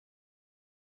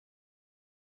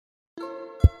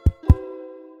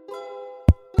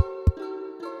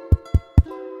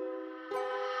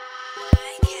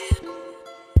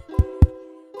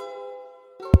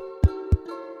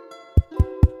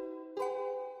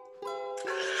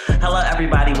Hello,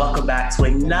 everybody. Welcome back to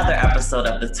another episode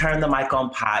of the Turn the Mic On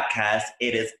podcast.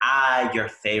 It is I, your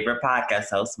favorite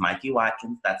podcast host, Mikey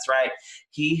Watkins. That's right.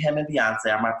 He, him, and Beyonce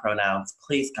are my pronouns.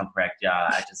 Please come correct, y'all.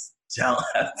 I just don't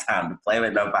have time to play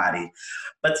with nobody.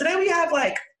 But today we have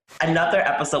another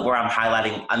episode where I'm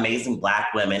highlighting amazing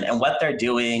Black women and what they're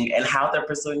doing and how they're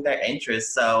pursuing their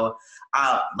interests. So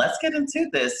let's get into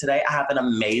this. Today, I have an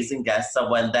amazing guest,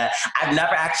 someone that I've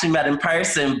never actually met in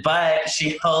person, but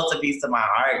she holds a piece of my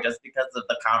heart just because of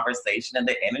the conversation and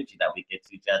the energy that we get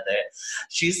to each other.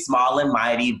 She's small and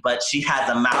mighty, but she has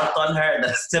a mouth on her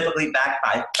that's typically backed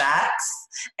by facts,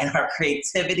 and her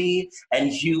creativity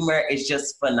and humor is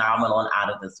just phenomenal and out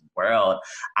of this world.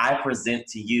 I present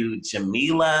to you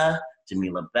Jamila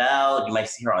Bell. You might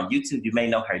see her on YouTube. You may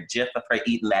know her gif of her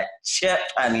eating that chip,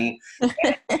 honey. And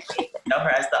you know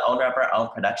her as the owner of her own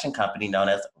production company known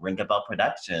as Ring a Bell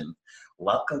Productions.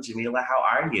 Welcome, Jamila. How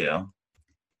are you?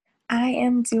 I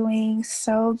am doing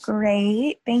so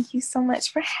great. Thank you so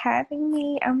much for having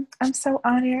me. I'm so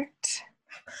honored.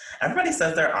 Everybody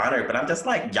says they're honored, but I'm just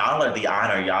like, y'all are the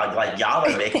honor. Y'all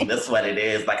are making this what it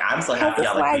is. Like, I'm so happy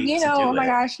y'all agreed to do it. Oh my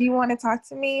gosh, you want to talk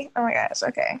to me? Oh my gosh,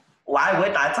 okay. Why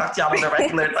wouldn't I talk to y'all on the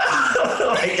regular time?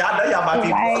 Like, y'all know y'all my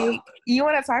people. Like, you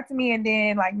want to talk to me and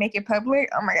then make it public?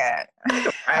 Oh my God.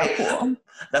 Right. Cool.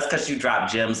 That's because you drop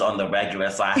gems on the regular,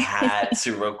 so I had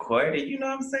to record it. You know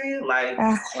what I'm saying?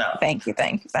 No. Thank you.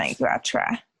 I'll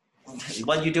try.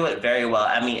 Well, you do it very well.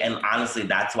 I mean, and honestly,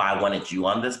 that's why I wanted you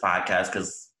on this podcast,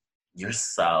 because you're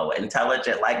so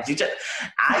intelligent. Like,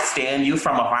 I stand you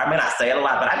from afar. I mean, I say it a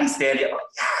lot, but I be standing like,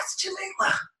 yes,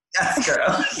 Jamila. Yes,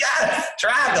 girl. Yes,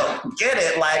 drag them. Get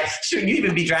it. Like, shoot, you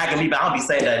even be dragging me, but I don't be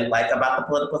saying that about the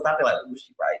political stuff. Be like, ooh,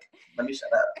 she right. Let me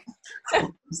shut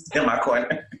up. Stay in my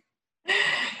corner.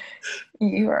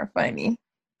 You are funny.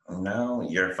 No,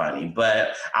 you're funny.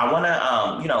 But I want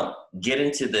to, get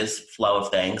into this flow of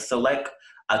things. So,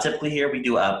 typically here we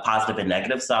do a positive and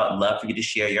negative. So I'd love for you to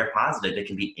share your positive. It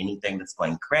can be anything that's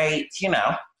going great.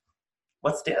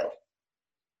 What's still?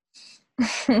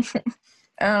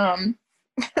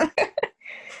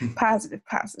 Positive.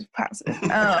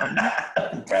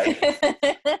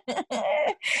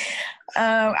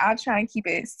 I'll try and keep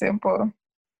it simple.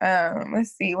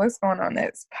 Let's see what's going on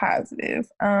that's positive.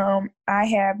 I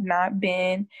have not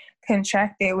been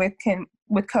contracted with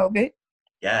COVID.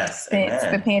 Yes. Since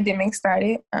the pandemic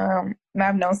started. And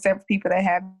I've known several people that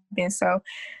have been, so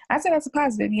I say that's a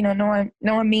positive,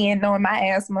 knowing me and knowing my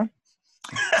asthma.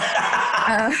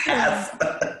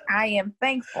 I am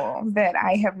thankful that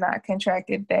I have not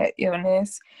contracted that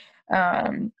illness.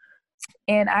 And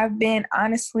I've been,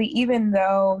 honestly, even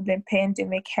though the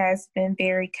pandemic has been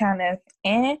very kind of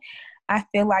I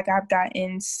feel like I've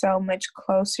gotten so much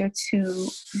closer to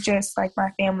just my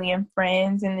family and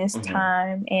friends in this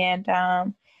time. And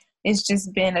it's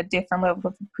just been a different level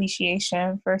of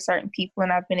appreciation for certain people.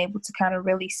 And I've been able to kind of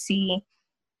really see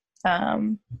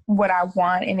what I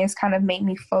want, and it's kind of made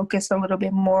me focus a little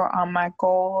bit more on my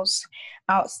goals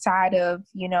outside of,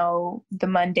 the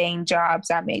mundane jobs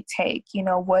I may take.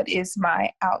 What is my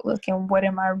outlook and what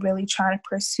am I really trying to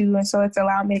pursue? And so it's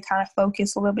allowed me to kind of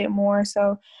focus a little bit more.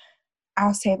 So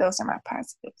I'll say those are my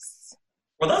positives.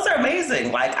 Well, those are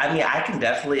amazing. I can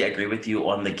definitely agree with you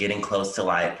on the getting close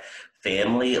to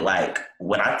family.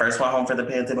 When I first went home for the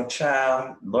pandemic,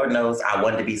 child, Lord knows I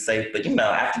wanted to be safe, but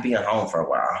after being home for a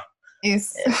while,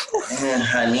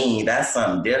 honey, that's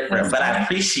something different. But I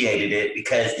appreciated it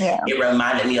because it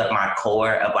reminded me of my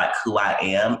core of who I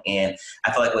am. And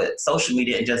I feel like with social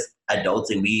media and just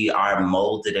adulting, we are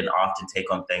molded and often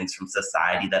take on things from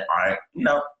society that aren't,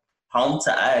 home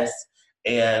to us.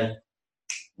 And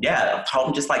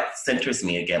home just centers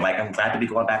me again. I'm glad to be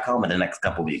going back home in the next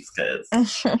couple weeks because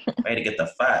ready to get the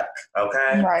fuck,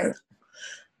 okay? Right.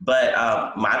 But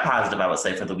my positive, I would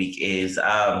say, for the week is,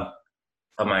 oh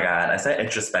my God, I said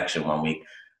introspection one week.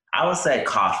 I would say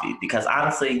coffee because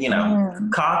honestly,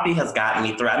 coffee has gotten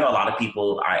me through. I know a lot of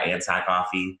people are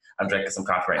anti-coffee. I'm drinking some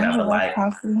coffee right now, but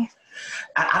coffee.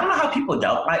 I don't know how people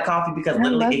don't like coffee because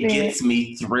literally it gets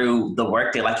me through the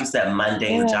workday. Like you said,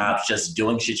 mundane jobs, just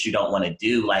doing shit you don't want to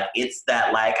do. It's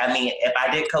that, if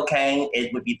I did cocaine,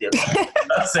 it would be different. You know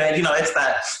what I'm saying? It's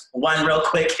that one real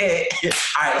quick hit. All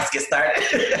right, let's get started.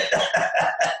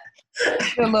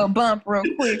 A little bump real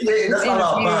quick. Yeah, that's a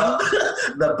little bump.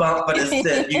 The bump for the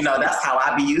sip. That's how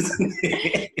I be using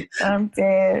it. I'm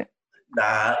dead.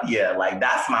 Nah, yeah,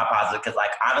 that's my positive. Because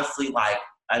honestly,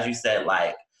 as you said,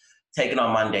 taking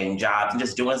on mundane jobs and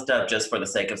just doing stuff just for the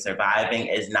sake of surviving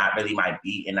is not really my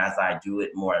beat. And as I do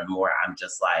it more and more, I'm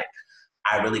just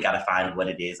I really got to find what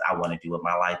it is I want to do with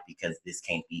my life because this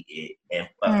can't be it.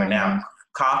 But for now,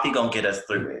 Coffee gonna get us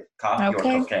through it. Coffee or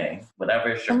cocaine, whatever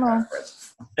is your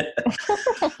preference.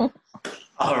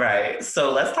 All right,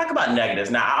 so let's talk about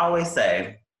negatives. Now, I always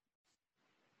say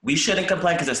we shouldn't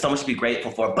complain because there's so much to be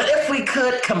grateful for. But if we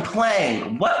could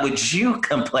complain, what would you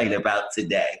complain about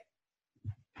today?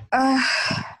 God,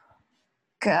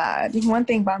 one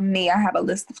thing about me, I have a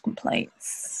list of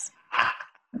complaints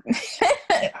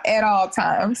at all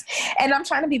times. And I'm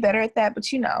trying to be better at that,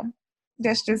 but you know,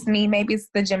 that's just me. Maybe it's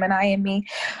the Gemini in me.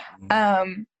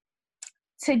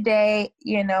 Today,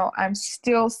 you know, I'm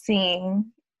still seeing,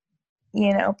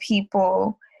 you know,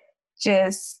 people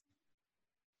just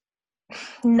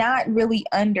not really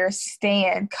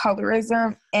understand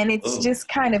colorism. And it's just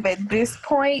kind of at this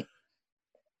point,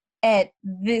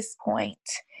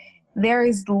 there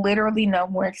is literally no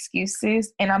more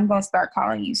excuses, and I'm going to start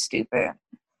calling you stupid.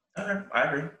 Okay, I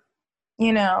agree.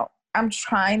 You know, I'm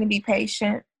trying to be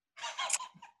patient,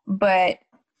 but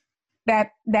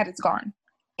that is gone.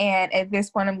 And at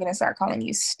this point, I'm going to start calling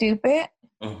you stupid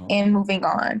and moving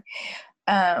on.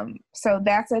 So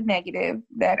that's a negative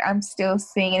that I'm still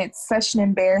seeing, and it's such an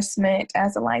embarrassment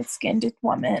as a light-skinned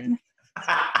woman.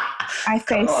 I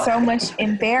face so much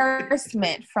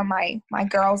embarrassment from my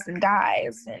girls and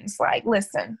guys, and it's like,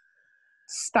 listen,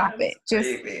 stop it.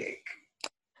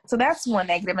 So that's one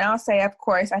negative. And I'll say, of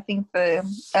course, I think the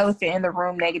elephant in the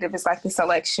room negative is like this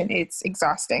election. It's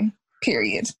exhausting,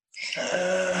 period.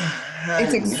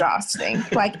 It's exhausting.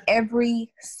 Like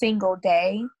every single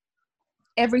day,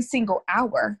 every single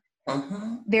hour,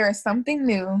 there is something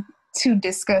new to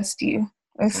disgust you.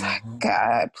 It's like,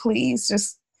 God, please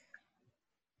just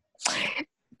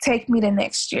take me to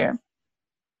next year.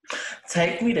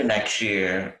 Take me to next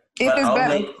year. If it's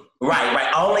better.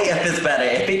 Right. Only if it's better.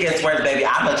 If it gets worse, baby,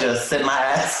 I'ma just sit my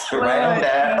ass right on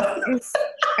down.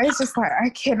 It's just like, I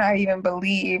cannot even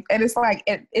believe. And it's like,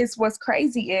 it's what's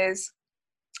crazy is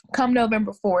come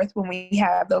November 4th, when we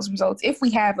have those results, if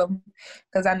we have them,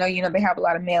 because I know, you know, they have a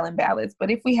lot of mail-in ballots, but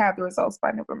if we have the results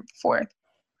by November 4th,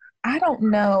 I don't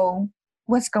know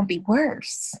what's going to be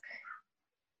worse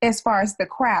as far as the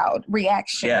crowd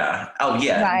reaction. Yeah. Oh,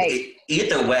 yeah. Like,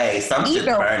 either way, something's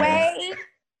burning.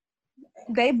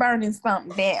 They burning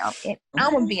something down, and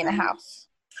I'm going to be in the house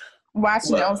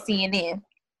watching it on CNN.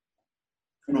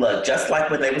 Look, just like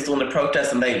when they was doing the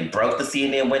protest and they broke the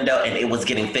CNN window and it was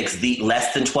getting fixed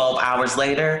less than 12 hours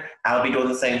later, I'll be doing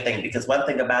the same thing. Because one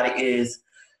thing about it is,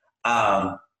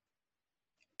 at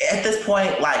this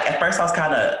point, like, at first I was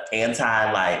kind of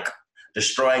anti, like,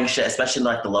 destroying shit, especially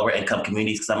like the lower income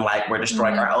communities, because I'm like, we're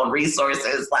destroying our own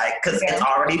resources, like, because it's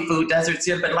already food deserts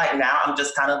here. But like now I'm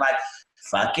just kind of like,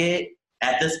 fuck it.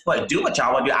 At this point, do what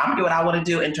y'all want to do. I'm going to do what I want to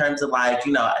do in terms of like,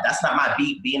 you know, that's not my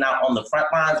beat being out on the front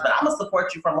lines, but I'm going to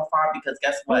support you from afar because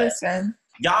guess what? Listen.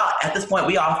 Y'all, at this point,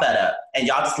 we all fed up and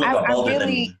y'all just look bolder than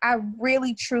me. I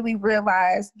really, truly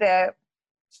realized that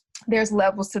there's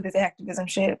levels to this activism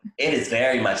shit. It is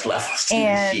very much levels to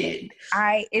this shit.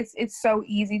 It's so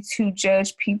easy to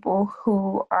judge people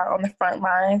who are on the front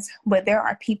lines, but there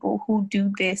are people who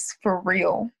do this for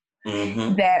real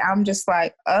that I'm just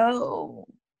like, oh,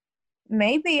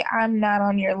 maybe I'm not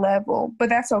on your level, but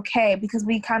that's okay because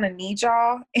we kind of need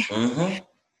y'all.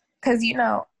 Because, you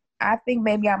know, I think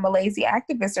maybe I'm a lazy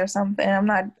activist or something. I'm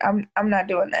not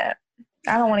doing that.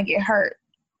 I don't want to get hurt.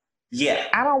 Yeah.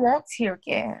 I don't want tear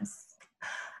gas.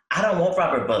 I don't want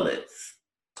rubber bullets.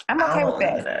 I'm okay with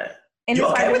that. And you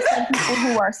it's okay like with some people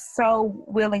who are so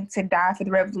willing to die for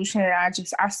the revolution, and I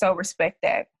so respect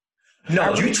that.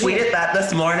 No, you tweeted that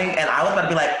this morning, and I was about to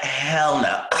be like, hell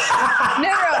no.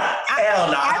 No.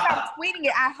 Hell no. As I'm tweeting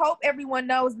it, I hope everyone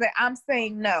knows that I'm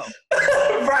saying no.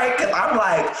 Right, because I'm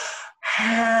like,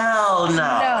 hell no.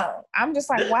 No. I'm just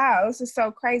like, wow, this is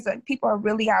so crazy. Like, people are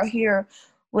really out here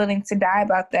willing to die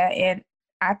about that, and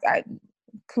I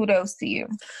kudos to you.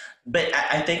 But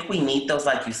I think we need those,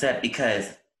 like you said,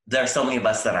 because there are so many of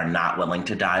us that are not willing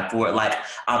to die for it. Like,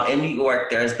 in New York,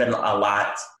 there's been a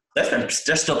lot.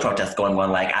 There's still protests going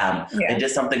on. Like, they did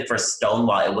something for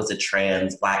Stonewall. It was a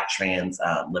Black trans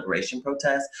liberation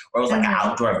protest, or it was like an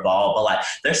outdoor ball. But like,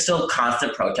 there's still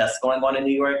constant protests going on in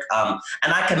New York. And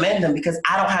I commend them because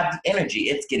I don't have the energy.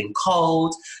 It's getting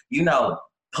cold. You know,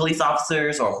 police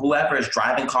officers or whoever is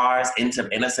driving cars into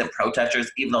innocent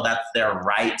protesters, even though that's their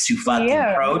right to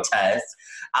fucking protest.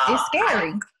 It's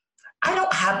scary. I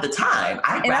don't have the time.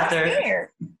 I'd rather. I'm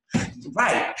scared.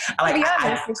 Right. To be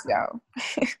honest with y'all.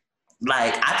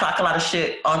 Like, I talk a lot of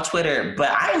shit on Twitter,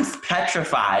 but I'm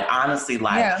petrified, honestly.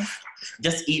 Like,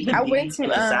 just even I went to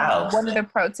one of the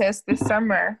protests this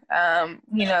summer,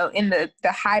 you know, in the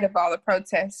height of all the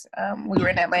protests. We were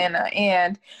in Atlanta,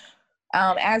 and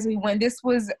as we went. This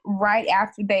was right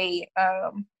after they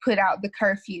put out the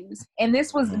curfews. And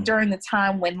this was during the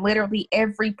time when literally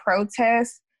every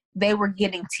protest, they were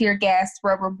getting tear gas,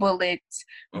 rubber bullets,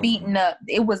 beaten up.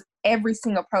 It was every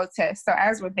single protest. So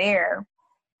as we're there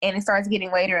and it starts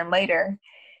getting later and later,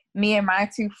 me and my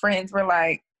two friends were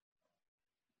like,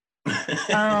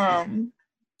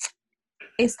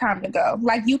 it's time to go.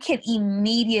 Like, you can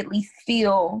immediately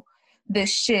feel the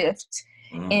shift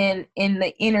in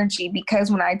the energy,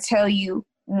 because when I tell you,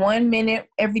 1 minute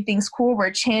everything's cool, we're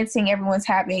chanting, everyone's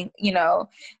having, you know,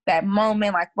 that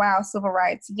moment like, wow, civil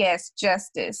rights, yes,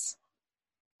 justice.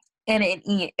 And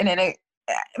then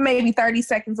maybe 30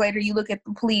 seconds later, you look at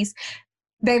the police,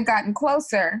 they've gotten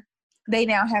closer, they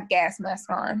now have gas masks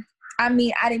on. I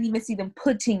mean, I didn't even see them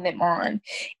putting them on.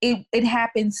 It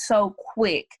happened so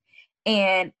quick,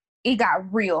 and it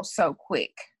got real so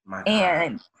quick.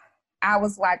 And I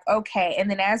was like, okay. And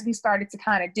then as we started to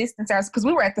kind of distance ourselves, because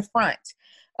we were at the front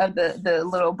of the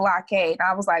little blockade,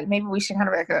 I was like, maybe we should kind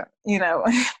of back up, you know.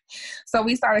 So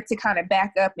we started to kind of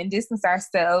back up and distance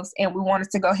ourselves, and we wanted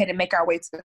to go ahead and make our way to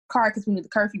the car because we knew the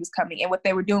curfew was coming. And what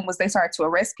they were doing was they started to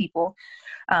arrest people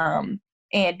and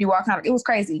do all kind of, it was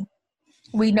crazy.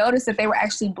 We noticed that they were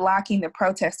actually blocking the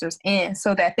protesters in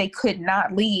so that they could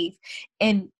not leave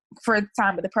for the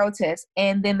time of the protest.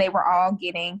 And then they were all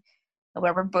getting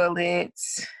rubber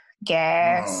bullets,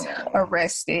 gas,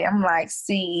 arrested. I'm like,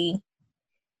 see,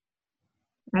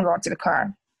 I'm going to the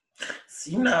car.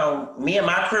 So, you know, me and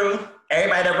my crew,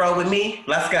 everybody that rode with me,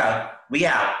 let's go. We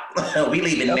out. We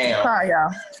leaving now. The car,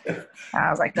 y'all. I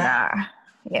was like, nah.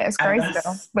 Yeah, it's crazy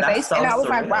though. But I was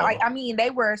like, wow. Like, I mean, they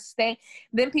were staying.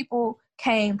 Then people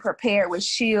came prepared with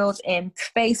shields and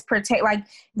face protect. Like,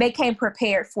 they came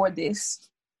prepared for this.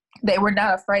 They were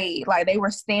not afraid. Like, they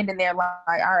were standing there like,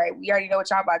 all right, we already know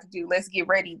what y'all about to do. Let's get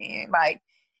ready then. Like,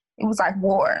 it was like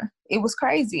war. It was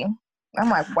crazy. I'm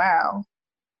like, wow.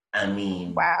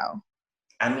 Wow.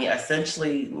 I mean,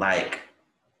 essentially, like,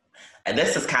 and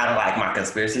this is kind of like my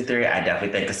conspiracy theory. I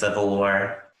definitely think a civil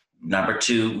war number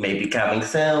 2 may be coming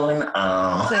soon.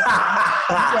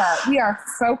 Yeah, we are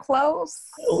so close.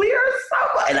 We are so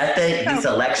close. And I think this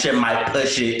election might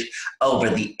push it over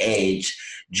the edge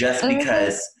just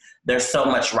because there's so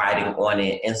much writing on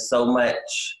it and so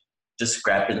much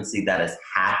discrepancy that has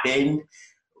happened.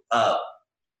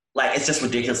 Like, it's just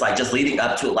ridiculous. Like, just leading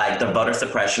up to it, like, the voter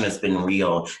suppression has been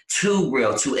real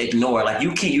to ignore. Like,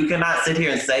 you cannot sit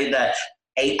here and say that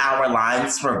 8-hour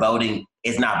lines for voting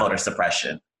is not voter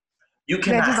suppression. You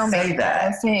cannot say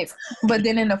that. But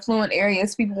then in affluent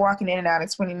areas, people walking in and out in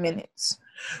 20 minutes.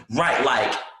 Right.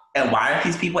 Like, and why aren't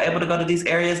these people able to go to these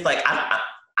areas? Like, I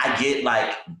get,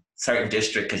 like, certain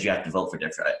district because you have to vote for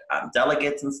different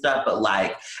delegates and stuff. But,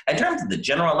 like, in terms of the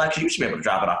general election, you should be able to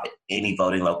drop it off at any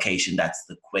voting location that's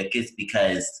the quickest,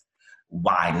 because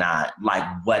why not? Like,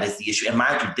 what is the issue? And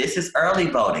mind you, this is early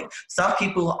voting. Some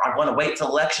people are going to wait till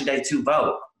election day to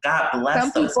vote. God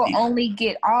bless those people. Some people only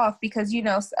get off because, you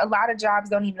know, a lot of jobs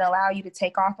don't even allow you to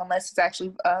take off unless it's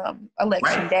actually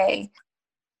election day.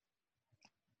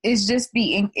 It's just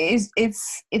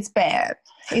it's bad.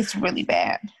 It's really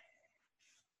bad.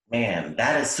 Man,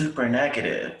 that is super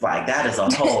negative. Like, that is a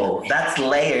whole, that's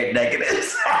layered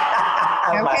negatives.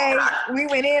 Okay, we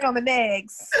went in on the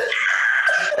negs.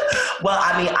 Well,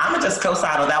 I mean, I'm going to just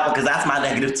co-sign on that one because that's my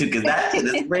negative too, because that shit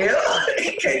is real.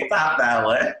 You can't top that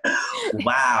one.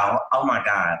 Wow. Oh my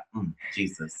God.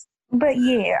 Jesus. But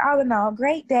yeah, all in all,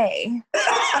 great day.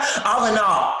 All in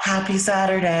all, happy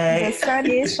Saturday. The sun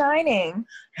is shining.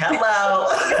 Hello.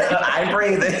 I'm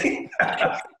breathing.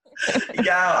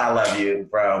 Yo, I love you,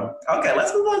 bro. Okay,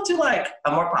 let's move on to, like,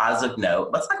 a more positive note.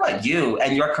 Let's talk about you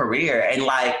and your career. And,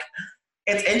 like,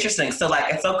 it's interesting. So,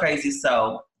 like, it's so crazy.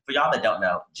 So, for y'all that don't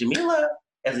know, Jamila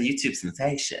is a YouTube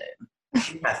sensation.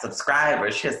 She has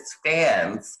subscribers. She has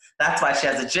fans. That's why she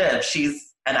has a GIF.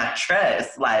 She's an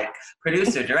actress, like,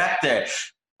 producer, director,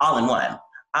 all in one.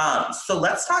 So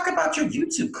let's talk about your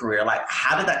YouTube career. Like,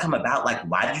 how did that come about? Like,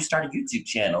 why did you start a YouTube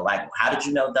channel? Like, how did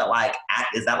you know that, like,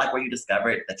 is that, like, where you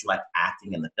discovered that you like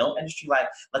acting in the film industry? Like,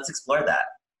 let's explore that.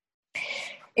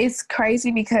 It's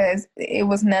crazy because it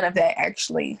was none of that,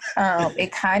 actually.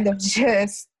 It kind of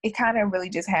really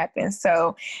just happened.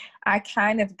 So I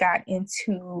kind of got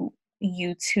into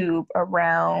YouTube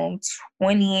around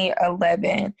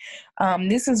 2011.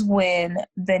 This is when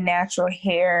the natural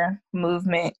hair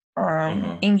movement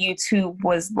in YouTube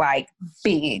was, like,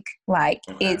 big. Like,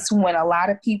 it's when a lot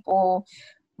of people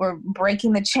were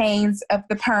breaking the chains of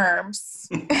the perms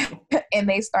and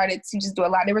they started to just do a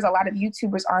lot. There was a lot of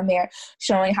YouTubers on there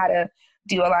showing how to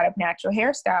do a lot of natural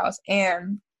hairstyles.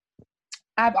 And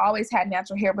I've always had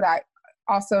natural hair, but I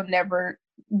also never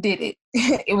did it.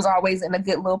 It was always in a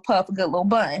good little puff, a good little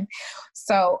bun.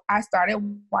 So I started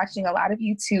watching a lot of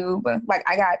YouTube. Like,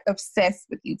 I got obsessed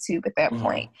with YouTube at that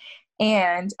point.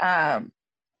 And,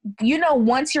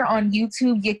 once you're on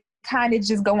YouTube, you kind of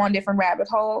just go on different rabbit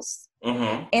holes.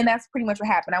 And that's pretty much what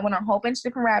happened. I went on a whole bunch of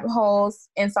different rabbit holes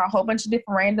and saw a whole bunch of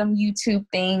different random YouTube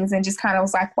things and just kind of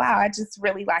was like, wow, I just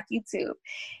really like YouTube.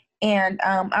 And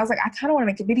I was like, I kind of want to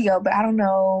make a video, but I don't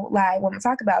know like what to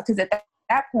talk about. Because at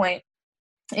that point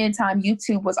in time,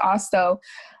 YouTube was also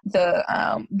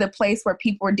the place where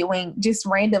people were doing just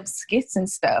random skits and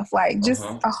stuff, like just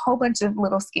a whole bunch of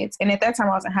little skits. And at that time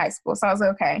I was in high school. So I was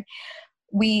like, okay,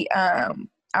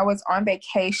 I was on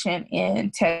vacation in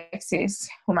Texas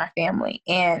with my family,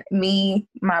 and me,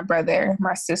 my brother,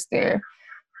 my sister,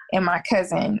 and my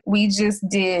cousin, we just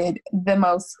did the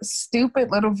most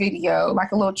stupid little video,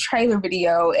 like a little trailer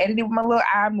video, edited with my little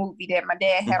iMovie that my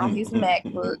dad had on his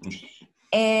MacBook.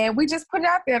 And we just put it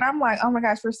out there, and I'm like, oh my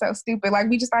gosh, we're so stupid. Like,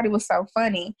 we just thought it was so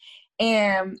funny.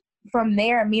 And from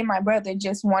there, me and my brother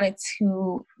just wanted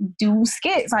to do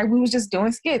skits. Like, we was just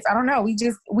doing skits. I don't know.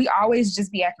 We always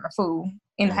just be acting a fool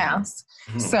in the house.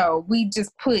 So we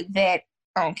just put that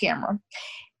on camera.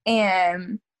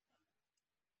 And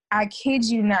I kid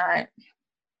you not,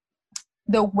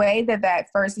 the way that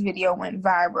first video went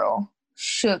viral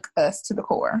shook us to the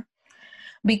core,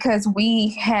 because we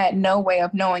had no way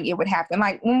of knowing it would happen.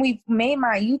 Like, when we made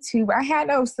my YouTube, I had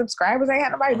no subscribers. I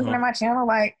had nobody looking at my channel.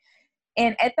 Like,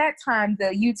 and at that time, the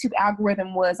YouTube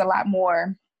algorithm was a lot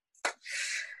more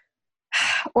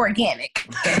organic.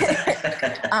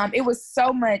 It was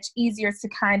so much easier to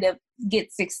kind of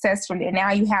get success from there.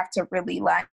 Now you have to really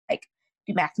like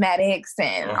do mathematics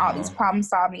and all these problem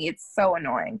solving. It's so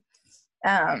annoying.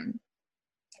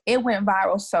 It went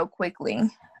viral so quickly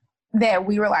that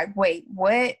we were like, wait,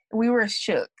 what? We were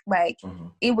shook. Like,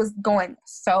 it was going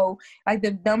so, like,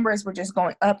 the numbers were just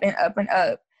going up and up and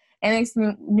up. And next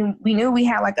we knew we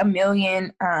had like 1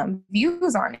 million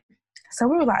views on it. So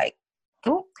we were like,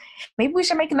 oh, maybe we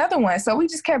should make another one. So we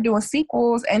just kept doing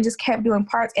sequels and just kept doing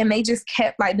parts, and they just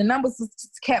kept, like, the numbers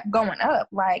just kept going up.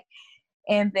 Like,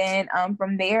 and then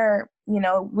from there,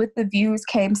 with the views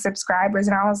came subscribers,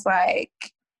 and I was like,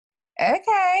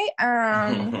 okay,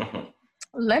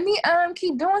 let me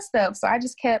keep doing stuff. So I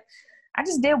just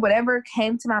did whatever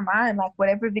came to my mind, like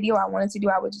whatever video I wanted to do,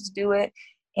 I would just do it.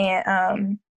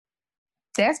 And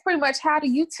that's pretty much how the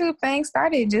YouTube thing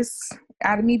started, just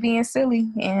out of me being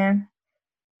silly. And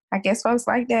I guess folks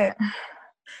like that.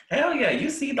 Hell yeah, you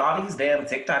see all these damn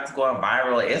TikToks going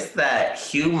viral. It's that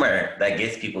humor that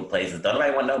gets people places. Don't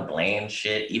nobody want no bland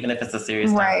shit, even if it's a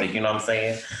serious topic, you know what I'm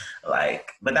saying? Like,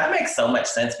 but that makes so much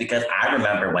sense, because I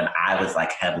remember when I was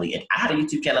like heavily I had a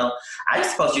YouTube channel. I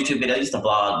used to post YouTube videos, I used to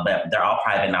vlog, but they're all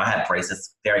private now. I had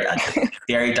braces, very ugly,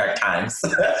 very dark times.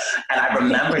 And I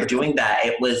remember doing that.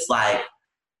 It was like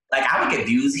I would get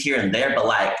views here and there, but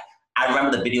like, I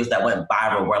remember the videos that went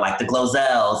viral were like the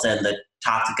Glozels and the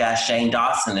toxic ass Shane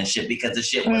Dawson and shit, because the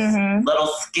shit was little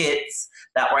skits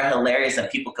that were hilarious and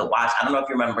people could watch. I don't know if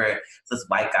you remember this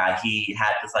white guy, he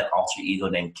had this like alter ego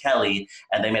named Kelly,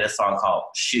 and they made a song called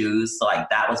Shoes. So like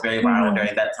that was very viral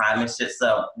during that time and shit.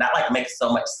 So that like makes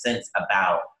so much sense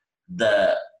about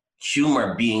the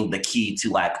humor being the key to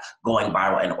like going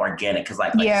viral and organic. Cause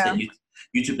like you said,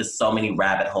 YouTube is so many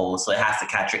rabbit holes, so it has to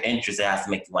catch your interest. It has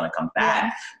to make you want to come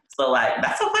back. So like,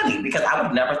 that's so funny, because I would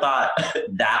have never thought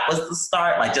that was the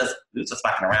start. Like, it was just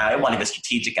fucking around. It wasn't even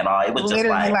strategic at all. It was literally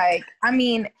just like, I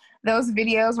mean, those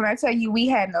videos, when I tell you we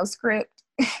had no script,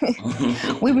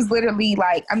 we was literally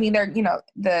like, I mean, they're,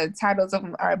 the titles of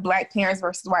them are Black Parents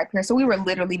versus White Parents. So we were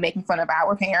literally making fun of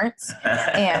our parents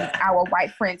and our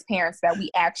white friends' parents that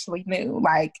we actually knew.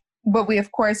 Like, but we, of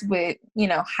course, would,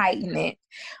 heighten it.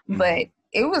 But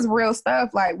it was real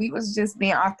stuff. Like, we was just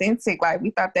being authentic. Like,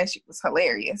 we thought that shit was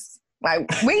hilarious. Like,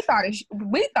 we thought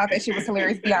that shit was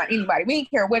hilarious beyond anybody. We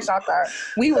didn't care what y'all thought.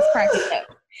 We was cracking up,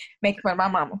 making fun of my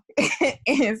mama.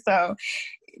 And so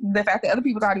the fact that other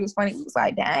people thought it was funny, it was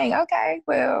like, dang, okay,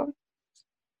 well,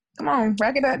 come on,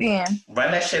 rack it up then.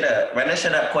 Run that shit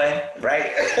up, Quay,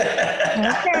 right?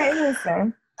 Okay,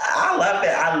 listen. I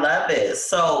love it.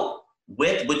 So,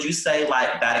 would you say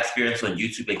like that experience with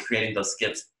YouTube and creating those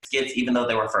skits, even though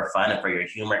they were for fun and for your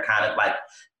humor, kind of like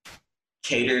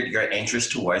catered your interest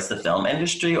towards the film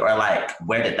industry, or like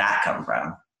where did that come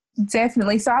from?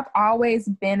 Definitely. So I've always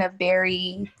been a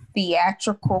very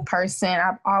theatrical person.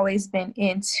 I've always been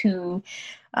into,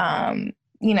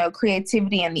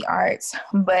 creativity and the arts,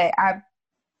 but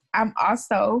I'm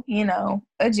also,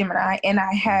 a Gemini, and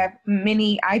I have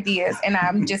many ideas, and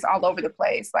I'm just all over the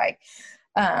place. Like,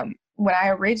 when I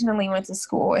originally went to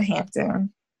school at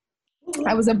Hampton,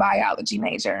 I was a biology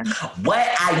major. What?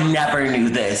 I never knew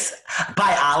this.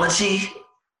 Biology?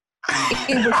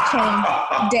 It was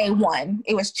changed day one.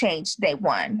 It was changed day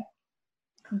one.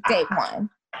 Day one.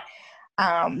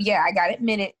 Yeah, I got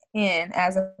admitted in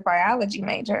as a biology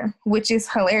major, which is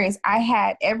hilarious. I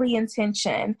had every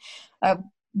intention of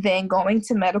then going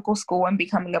to medical school and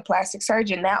becoming a plastic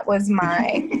surgeon. That was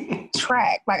my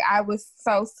track. Like, I was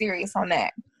so serious on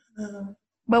that.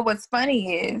 But what's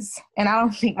funny is, and I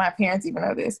don't think my parents even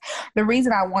know this, the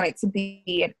reason I wanted to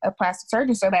be a plastic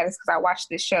surgeon so bad is because I watched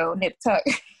this show, Nip Tuck.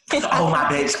 Oh my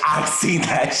bitch, I've seen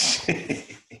that shit.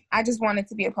 I just wanted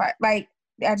to be I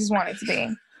just wanted to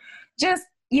be. Just,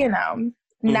 you know,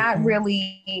 not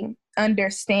really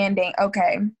understanding,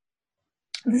 okay,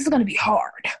 this is going to be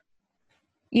hard.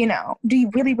 You know, do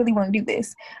you really, really want to do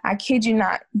this? I kid you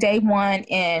not, day one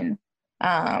in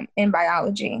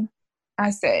biology, I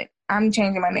said, I'm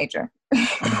changing my major. So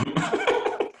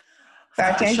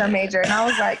I changed my major and I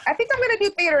was like, I think I'm going to do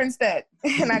theater instead.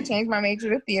 And I changed my major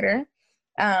to theater.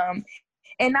 And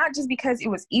not just because it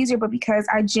was easier, but because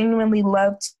I genuinely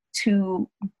loved to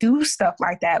do stuff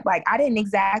like that. Like, I didn't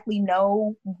exactly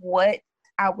know what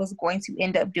I was going to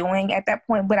end up doing at that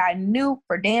point, but I knew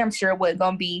for damn sure it wasn't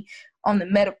going to be on the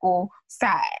medical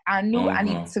side. I knew I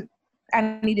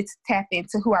needed to tap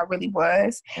into who I really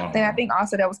was. Then I think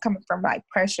also that was coming from like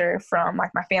pressure from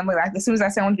like my family. Like, as soon as I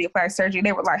said I wanted to be a plastic surgeon,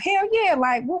 they were like, hell yeah,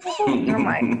 like woo, woo, woo. And I'm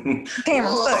like, damn,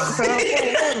 I'm stuck.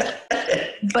 So,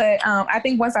 but I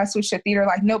think once I switched to theater,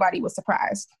 like nobody was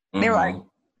surprised. They were like,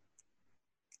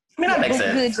 I mean, that makes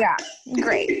sense. Good job.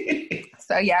 Great.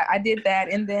 So yeah, I did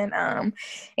that. And then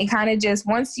it kind of just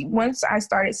once I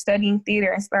started studying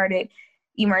theater and started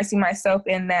immersing myself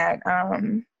in that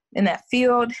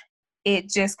field, it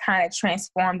just kind of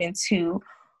transformed into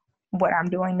what I'm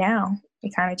doing now.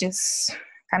 It kind of just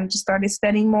started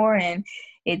studying more, and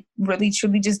it really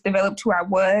truly just developed who I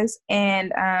was.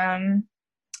 And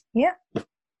yeah.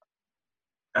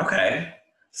 Okay.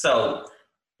 So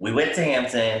we went to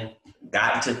Hampton,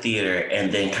 got into theater,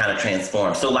 and then kind of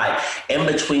transformed. So like in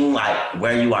between like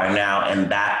where you are now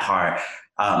and that part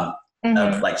of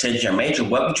like changing your major,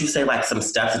 what would you say like some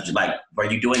steps that you like,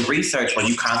 were you doing research? Were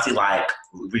you constantly like,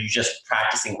 were you just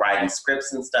practicing writing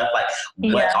scripts and stuff? Like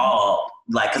what all,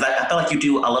 like, cause I feel like you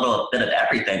do a little bit of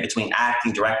everything between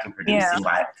acting, directing, producing,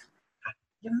 like.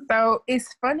 So it's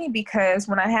funny because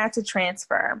when I had to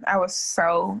transfer, I was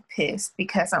so pissed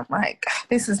because I'm like,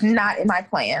 this is not in my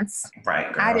plans.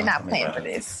 Right, girl. I did not plan for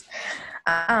this.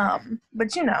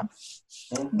 But you know,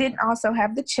 didn't also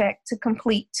have the check to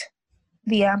complete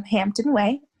the Hampton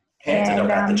Way. Hampton don't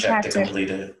have the check to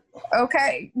complete it.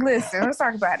 Okay, listen, let's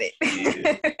talk about it.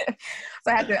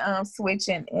 So I had to switch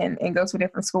and go to a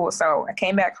different school. So I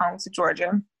came back home to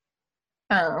Georgia,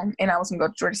 and I was going to go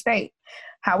to Georgia State.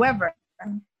 However,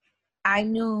 I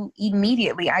knew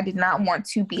immediately I did not want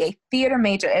to be a theater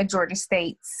major at Georgia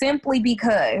State simply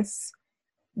because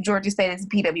Georgia State is a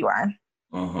PWI.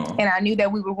 And I knew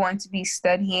that we were going to be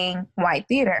studying white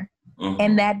theater.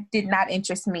 And that did not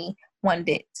interest me one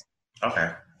bit.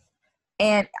 Okay.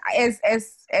 And as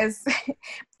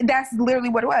that's literally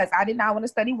what it was. I did not want to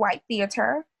study white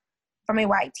theater from a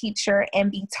white teacher and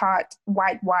be taught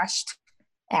whitewashed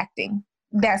acting.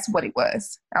 That's what it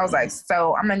was. I was like,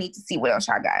 so I'm going to need to see what else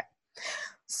I got.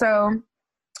 So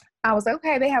I was like,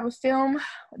 okay, they have a film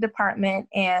department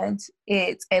and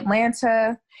it's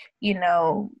Atlanta, you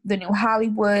know, the new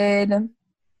Hollywood.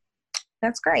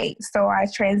 That's great. So I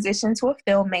transitioned to a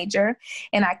film major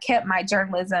and I kept my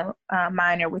journalism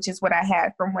minor, which is what I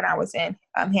had from when I was in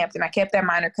Hampton. I kept that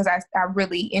minor because I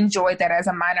really enjoyed that as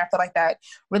a minor. I feel like that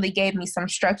really gave me some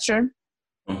structure.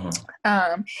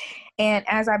 And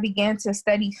as I began to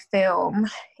study film,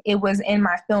 it was in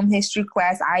my film history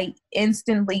class, I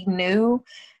instantly knew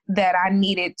that I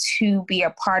needed to be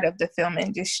a part of the film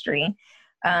industry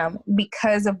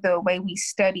because of the way we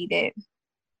studied it.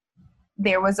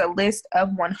 There was a list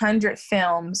of 100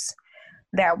 films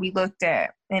that we looked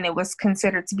at, and it was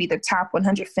considered to be the top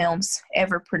 100 films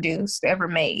ever produced, ever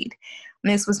made.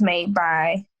 And this was made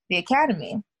by the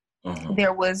Academy.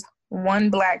 There was one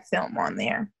Black film on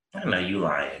there. I know you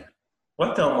lying.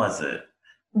 What film was it?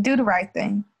 Do the Right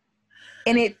Thing.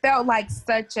 And it felt like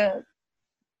such a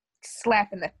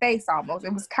slap in the face almost.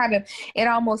 It was it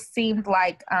almost seemed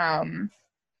like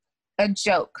a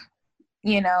joke,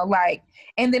 you know, like,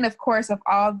 and then of course of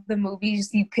all the movies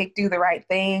you picked Do the Right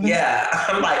Thing. Yeah,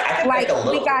 I'm like, I can take a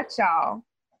look. We got y'all,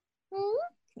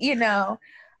 you know,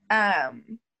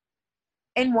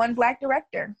 and one Black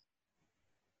director.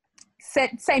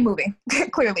 Same movie,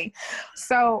 clearly.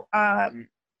 So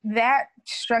that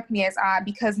struck me as odd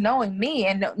because knowing me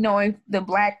and knowing the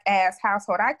Black ass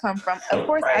household I come from, of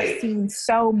course, Right. I've seen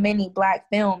so many Black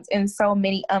films and so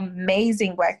many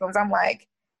amazing Black films. I'm like,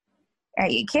 are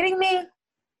you kidding me?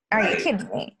 Are you kidding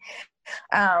me?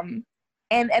 And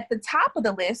at the top of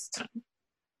the list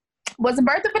was A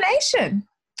Birth of a Nation,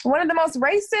 one of the most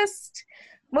racist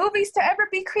movies to ever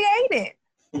be created.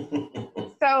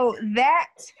 So that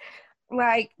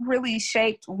like really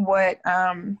shaped what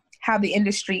how the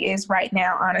industry is right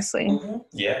now, honestly. Mm-hmm.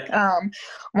 Yeah.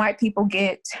 White people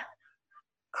get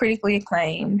critically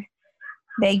acclaimed,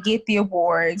 they get the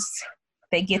awards,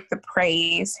 they get the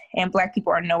praise, and Black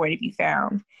people are nowhere to be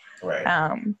found.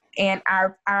 Right. And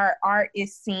our art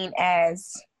is seen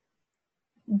as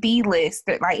B-list,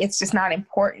 that like it's just not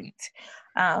important.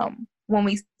 When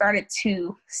we started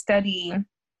to study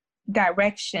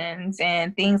directions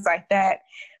and things like that,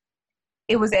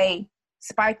 it was a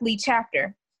Spike Lee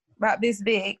chapter about this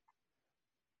big,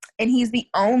 and he's the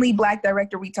only Black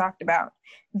director we talked about,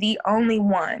 the only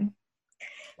one.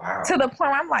 Wow. To the point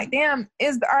where I'm like, damn,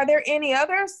 are there any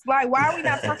others? Like, why are we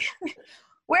not talking?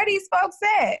 Where are these folks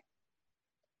at?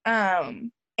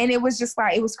 And it was just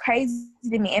like, it was crazy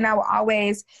to me. And I would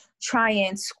always try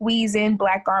and squeeze in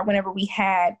Black art whenever we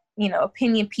had, you know,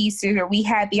 opinion pieces or we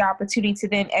had the opportunity to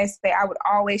then essay. I would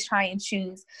always try and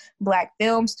choose Black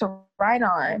films to write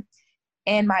on,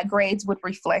 and my grades would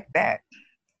reflect that.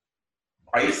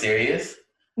 Are you serious?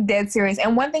 Dead serious.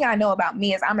 And one thing I know about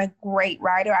me is I'm a great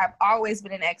writer. I've always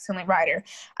been an excellent writer.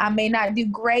 I may not do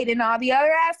great in all the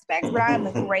other aspects, but I'm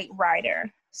a great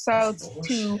writer. So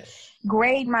to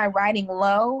grade my writing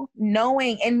low,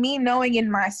 knowing in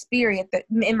my spirit,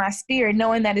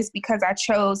 knowing that it's because I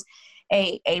chose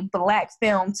a Black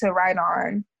film to write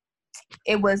on,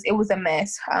 it was a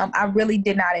mess. I really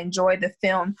did not enjoy the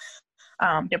film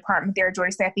department there at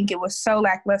Georgia State. I think it was so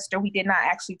lackluster. We did not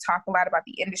actually talk a lot about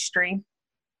the industry.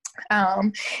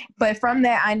 But from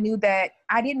that, I knew that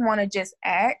I didn't want to just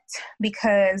act,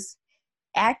 because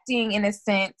acting, in a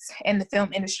sense, in the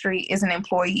film industry is an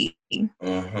employee.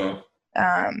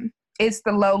 Mm-hmm. It's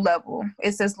the low level.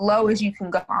 It's as low as you can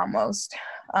go almost.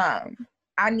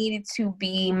 I needed to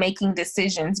be making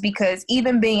decisions, because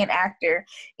even being an actor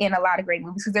in a lot of great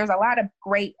movies, because there's a lot of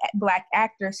great Black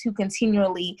actors who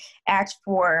continually act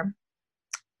for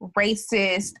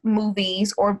racist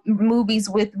movies or movies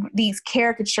with these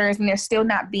caricatures, and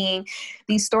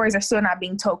these stories are still not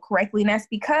being told correctly. And that's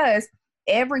because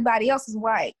everybody else is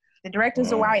white. The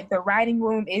directors are white. The writing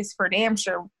room is for damn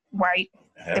sure white.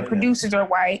 The producers are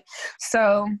white.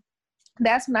 So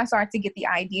that's when I started to get the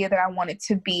idea that I wanted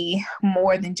to be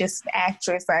more than just an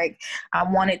actress. Like, I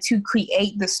wanted to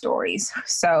create the stories.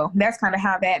 So that's kind of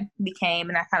how that became.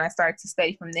 And I kind of started to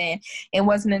study from then. It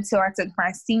wasn't until I took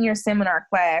my senior seminar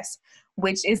class,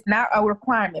 which is not a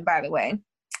requirement, by the way.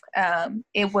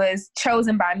 It was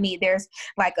chosen by me. There's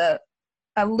like a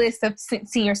list of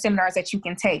senior seminars that you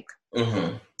can take.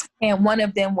 Mm-hmm. And one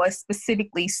of them was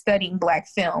specifically studying Black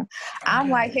film.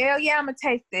 I'm like, hell yeah, I'm going to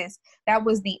take this. That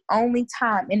was the only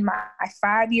time in my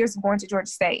 5 years of going to Georgia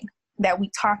State that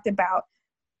we talked about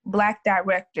Black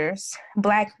directors,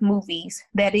 Black movies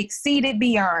that exceeded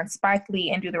beyond Spike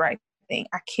Lee and Do the Right Thing.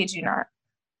 I kid you not.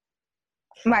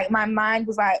 Like, my mind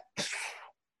was like,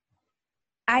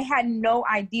 I had no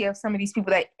idea of some of these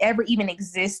people that ever even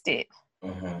existed.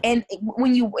 Mm-hmm. And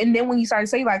then when you started to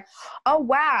say, like, oh,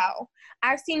 wow,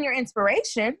 I've seen your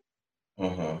inspiration.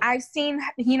 Mm-hmm. I've seen,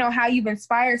 how you've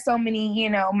inspired so many,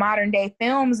 modern day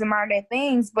films and modern day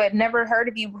things, but never heard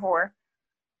of you before.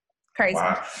 Crazy.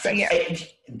 Wow. So, yeah.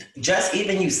 Just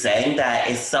even you saying that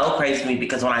is so crazy to me,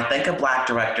 because when I think of Black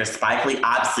directors, Spike Lee,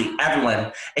 obviously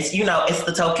everyone, it's, it's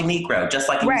the token Negro, just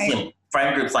like you see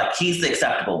friend groups, like he's the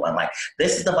acceptable one. Like,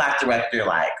 this is the Black director,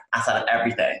 like outside of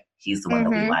everything, he's the one that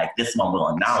we like. This one we'll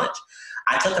acknowledge.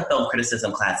 I took a film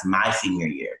criticism class my senior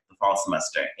year, the fall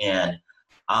semester, and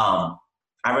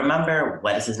I remember,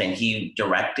 what is his name? He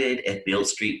directed If Beale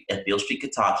Street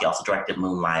Could Talk. He also directed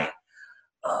Moonlight.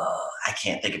 I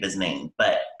can't think of his name,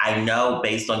 but I know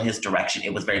based on his direction,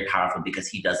 it was very powerful, because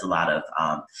he does a lot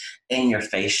of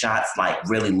in-your-face shots, like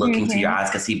really looking to your eyes,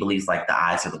 because he believes like the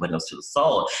eyes are the windows to the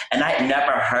soul. And I'd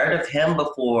never heard of him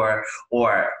before,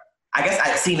 or I guess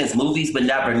I'd seen his movies, but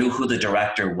never knew who the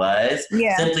director was.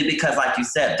 Yeah. Simply because, like you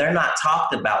said, they're not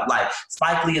talked about. Like,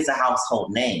 Spike Lee is a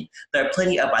household name. There are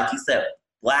plenty of, like you said,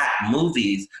 Black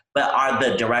movies, but are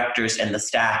the directors and the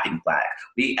staffing Black?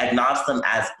 We acknowledge them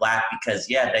as Black because,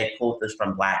 they pulled this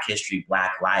from Black history,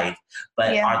 Black life,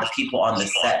 but are the people on the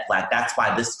set Black? That's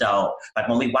why this don't, like,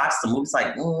 when we watch the movies,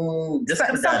 like, this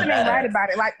could have done better. Something ain't right about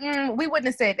it. Like, we wouldn't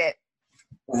have said that.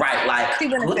 Right, like,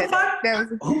 who the fuck?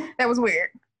 That was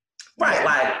weird. Right,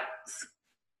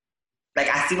 like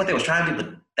I see what they were trying to do,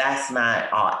 but that's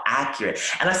not all accurate.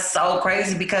 And that's so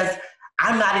crazy because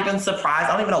I'm not even surprised.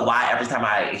 I don't even know why every time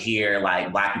I hear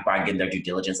like Black people are getting their due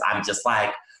diligence, I'm just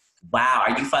like, wow,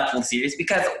 are you fucking serious?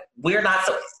 Because we're not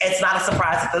so, it's not a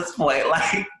surprise at this point.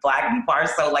 Like Black people are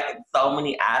so like in so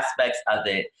many aspects of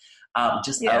it, of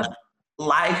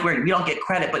life where we don't get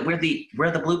credit, but we're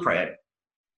the blueprint.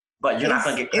 But you're not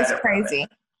gonna get credit. It's crazy.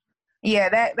 Yeah,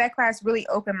 that class really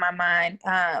opened my mind.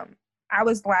 I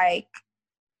was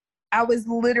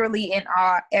literally in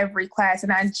awe every class,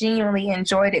 and I genuinely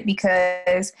enjoyed it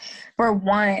because for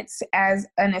once, as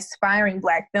an aspiring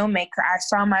Black filmmaker, I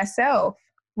saw myself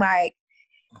like,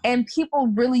 and people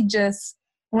really just,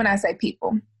 when I say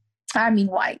people, I mean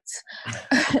whites,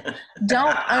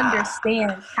 don't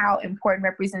understand how important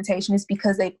representation is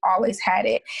because they've always had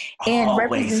it. And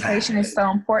representation is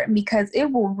so important because it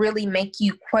will really make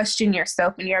you question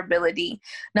yourself and your ability,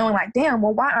 knowing like, damn,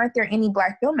 well, why aren't there any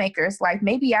Black filmmakers? Like,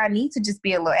 maybe I need to just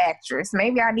be a little actress.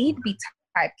 Maybe I need to be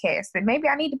typecasted. Maybe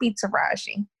I need to be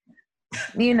Taraji.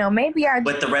 You know, maybe I...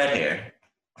 With the red hair.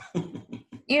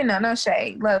 You know, no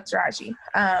shade. Love Taraji.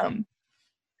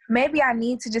 Maybe I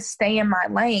need to just stay in my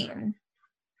lane.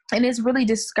 And it's really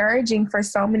discouraging for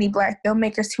so many Black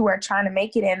filmmakers who are trying to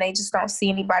make it and they just don't see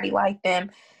anybody like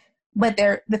them. But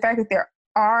the fact that there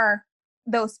are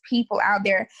those people out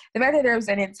there, the fact that there's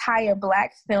an entire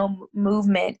Black film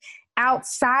movement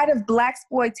outside of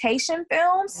Blaxploitation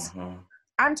films,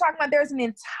 I'm talking about there's an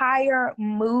entire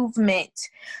movement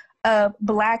of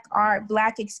Black art,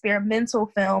 Black experimental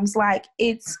films. Like,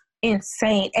 it's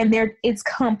insane, and it's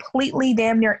completely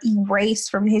damn near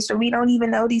erased from history. We don't even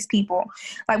know these people.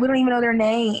 Like, we don't even know their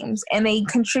names, and they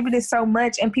contributed so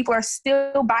much, and people are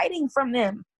still biting from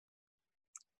them.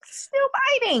 Still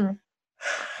biting.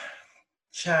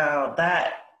 Child,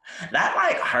 that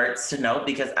like hurts to know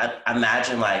because I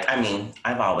imagine, like, I mean,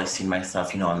 I've always seen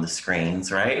myself, on the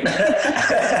screens, right? Imagine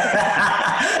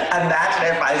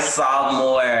if I saw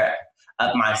more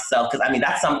of myself, because I mean,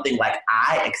 that's something like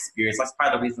I experienced. That's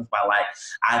part of the reasons why, like,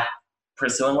 I'm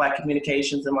pursuing like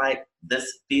communications in like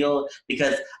this field,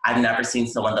 because I've never seen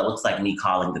someone that looks like me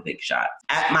calling the big shot.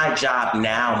 At my job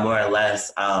now, more or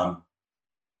less,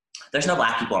 there's no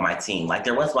Black people on my team. Like,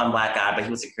 there was one Black guy, but he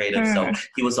was a creative, so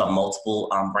he was on multiple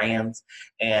brands.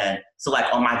 And so,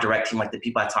 like, on my direct team, like, the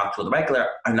people I talk to, the regular,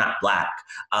 are not Black.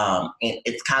 And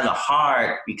it's kind of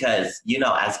hard because,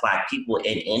 as Black people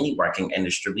in any working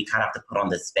industry, we kind of have to put on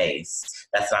this face.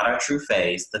 That's not our true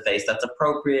face, the face that's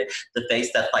appropriate, the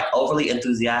face that's, like, overly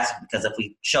enthusiastic, because if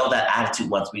we show that attitude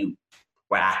once we're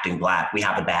acting Black, we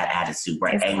have a bad attitude, we're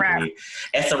angry.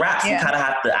 It's a wrap. So you kind of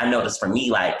have to, I notice for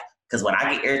me, like, because when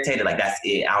I get irritated, like, that's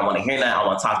it. I don't want to hear that. I don't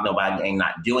want to talk to nobody and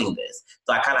not doing this.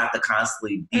 So I kind of have to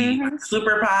constantly be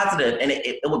super positive. And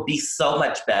it would be so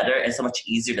much better and so much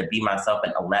easier to be myself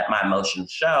and to let my emotions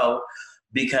show.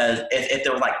 Because if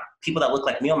there were like people that look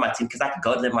like me on my team, because I could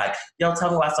go to them like,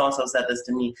 tell me why so-and-so said this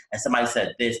to me and somebody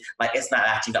said this. Like, it's not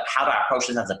actually, how do I approach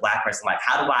this as a Black person? Like,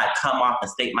 how do I come off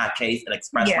and state my case and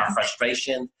express my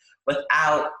frustration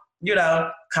without,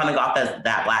 coming off as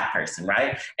that Black person,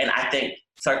 right? And I think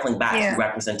circling back to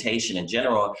representation in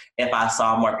general, if I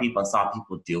saw more people and saw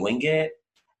people doing it,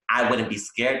 I wouldn't be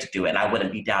scared to do it, and I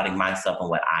wouldn't be doubting myself and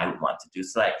what I would want to do.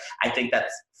 So, like, I think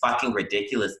that's fucking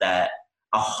ridiculous that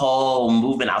a whole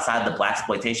movement outside the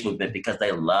Blaxploitation movement, because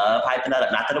they love hyping that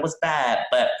up. Not that it was bad,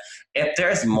 but if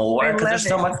there's more, because there's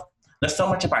so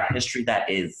much of our history that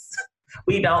is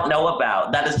we don't know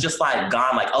about, that is just like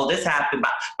gone. Like, oh, this happened.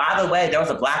 By the way, there was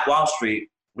a Black Wall Street.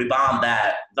 We bombed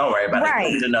that. Don't worry about it.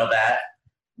 You need to know that.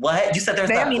 What? You said there's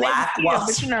a Black Wall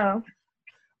Street. But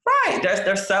right.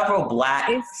 There's several Black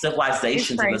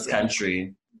civilizations in this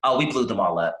country. Oh, we blew them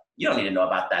all up. You don't need to know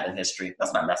about that in history.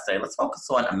 That's not necessary. Let's focus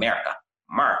on America.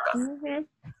 Oh,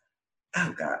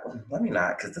 God. Let me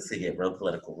not, because this will get real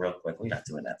political real quick. We're not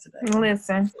doing that today.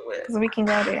 Listen, because we can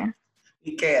go there.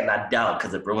 You can. I don't,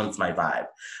 because it ruins my vibe.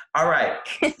 All right.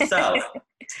 So,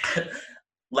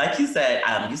 like you said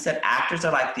actors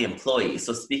are like the employees.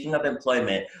 So speaking of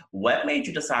employment, what made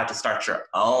you decide to start your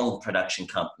own production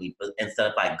company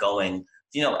instead of like going,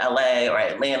 LA or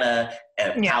Atlanta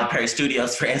and Tyler Perry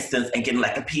Studios, for instance, and getting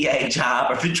like a PA job,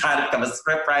 or if you're trying to become a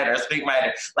scriptwriter or a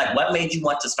screenwriter? Like, what made you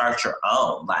want to start your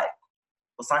own? Like,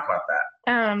 let's talk about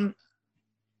that.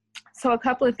 So a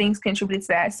couple of things contributed to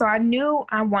that. So I knew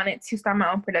I wanted to start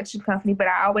my own production company, but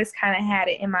I always kind of had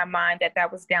it in my mind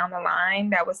that was down the line.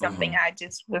 That was something I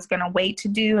just was going to wait to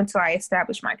do until I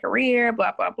established my career,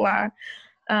 blah, blah, blah.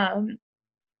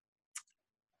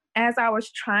 As I was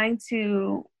trying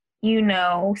to,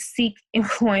 seek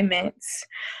employment,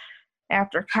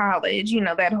 after college,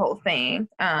 that whole thing.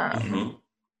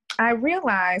 I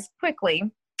realized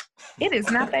quickly it is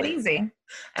not that easy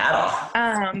at all.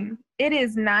 It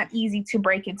is not easy to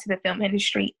break into the film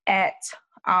industry at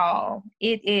all.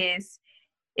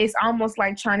 It's almost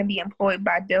like trying to be employed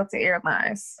by Delta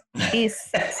Airlines. It's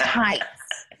tight.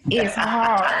 It's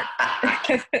hard.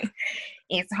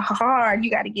 It's hard.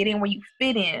 You got to get in where you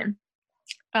fit in.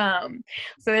 So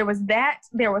there was that.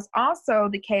 There was also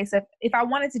the case of if I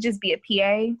wanted to just be a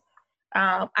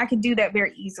PA, I could do that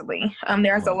very easily.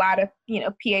 There's a lot of,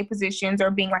 PA positions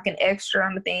or being like an extra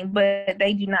on the thing, but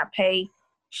they do not pay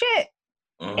shit.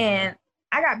 And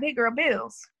I got big girl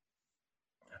bills.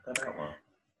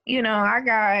 I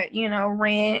got,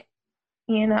 rent,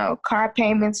 car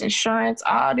payments, insurance,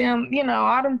 all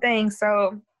them things.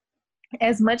 So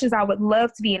as much as I would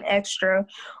love to be an extra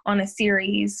on a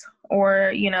series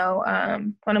or,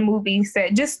 on a movie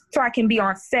set, just so I can be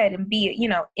on set and be,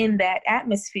 in that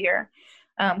atmosphere.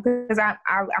 Because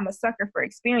I'm a sucker for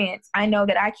experience. I know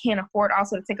that I can't afford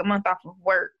also to take a month off of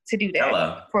work to do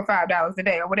that for $5 a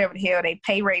day or whatever the hell they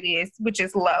pay rate is, which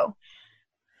is low.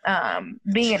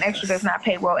 Being an extra does not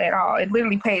pay well at all. It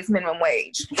literally pays minimum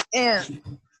wage. And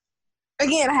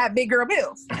again, I have big girl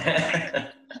bills.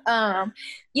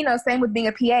 Same with being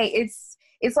a PA. It's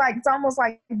almost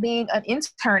like being an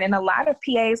intern, and a lot of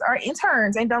PAs are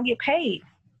interns and don't get paid.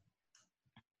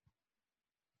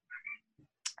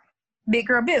 Big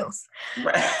girl bills.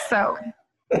 Right. So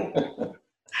big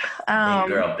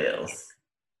girl bills.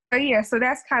 So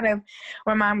that's kind of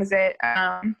where mine was at.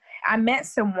 I met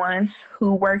someone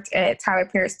who worked at Tyler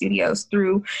Perry Studios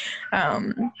through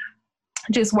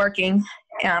just working.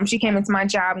 She came into my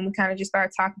job and we kind of just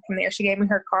started talking from there. She gave me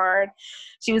her card.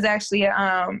 She was actually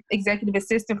an executive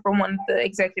assistant for one of the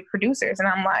executive producers. And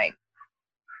I'm like,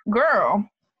 girl,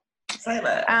 say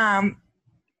that.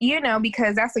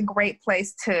 Because that's a great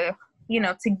place to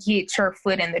get your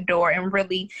foot in the door and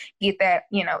really get that,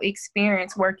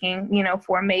 experience working,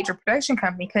 for a major production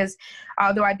company. Because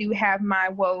although I do have my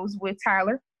woes with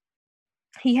Tyler,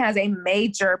 he has a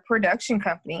major production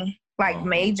company,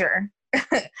 major.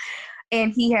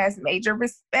 And he has major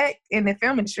respect in the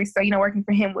film industry. So, working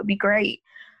for him would be great.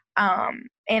 And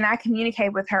I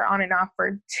communicate with her on and off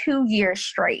for 2 years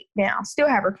straight now. Still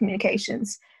have her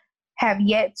communications. Have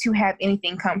yet to have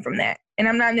anything come from that. And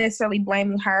I'm not necessarily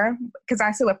blaming her because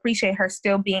I still appreciate her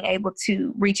still being able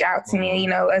to reach out to me,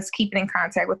 us keeping in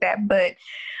contact with that. But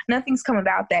nothing's come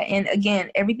about that. And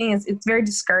again, it's very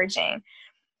discouraging.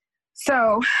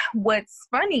 So what's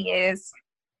funny is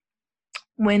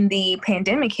when the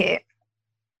pandemic hit,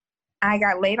 I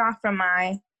got laid off from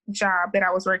my job that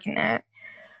I was working at.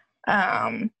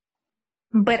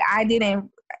 But I didn't,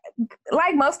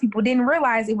 like most people, didn't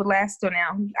realize it would last till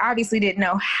now. Obviously didn't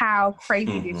know how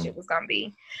crazy this shit was going to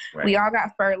be. Right. We all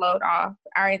got furloughed off.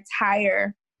 Our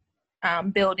entire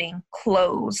building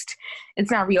closed.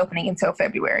 It's not reopening until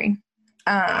February.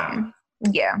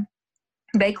 Yeah.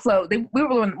 They closed. We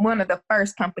were one of the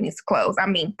first companies to close. I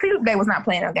mean, they was not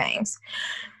playing no games.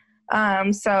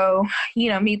 So,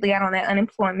 immediately got on that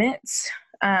unemployment.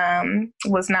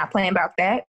 Was not playing about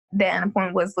that. That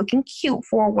unemployment was looking cute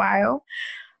for a while.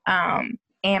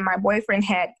 And my boyfriend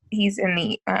he's in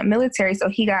the military, so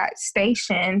he got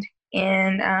stationed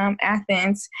in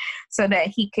Athens so that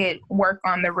he could work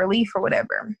on the relief or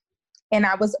whatever. And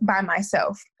I was by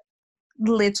myself,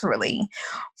 literally,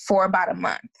 for about a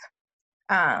month,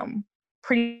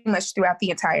 pretty much throughout the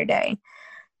entire day.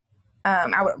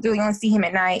 I would really only see him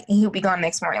at night, and he would be gone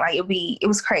next morning. It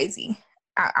was crazy.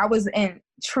 I was in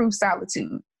true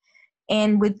solitude.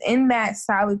 And within that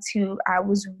solitude, I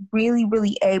was really,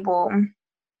 really able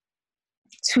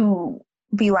to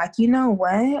be like, you know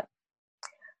what?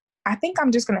 I think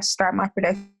I'm just going to start my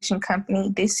production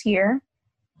company this year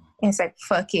and say,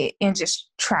 fuck it, and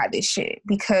just try this shit,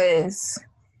 because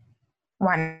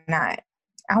why not?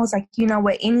 I was like, you know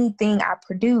what? Anything I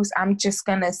produce, I'm just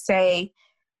going to say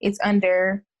it's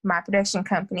under my production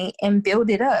company and build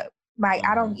it up. Like,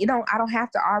 I don't have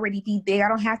to already be big. I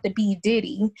don't have to be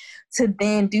Diddy to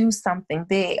then do something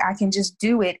big. I can just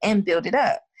do it and build it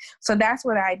up. So that's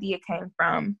where the idea came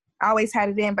from. I always had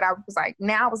it in, but I was like,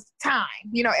 now was the time.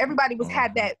 Everybody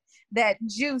had that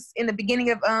juice in the beginning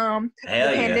of the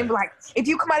pandemic. Like, if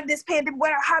you come out of this pandemic,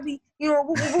 what a hobby, woo,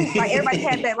 woo, woo. Like, everybody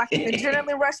had that, like,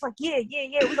 adrenaline rush. Like, yeah,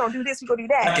 we're going to do this, we're going to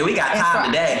do that. Okay, we got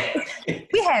time today.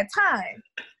 We had time.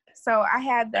 So I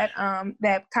had that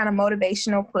that kind of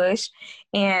motivational push,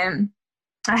 and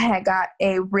I had got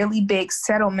a really big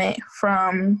settlement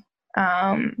from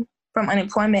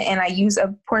unemployment, and I used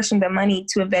a portion of the money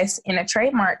to invest in a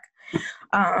trademark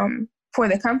for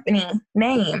the company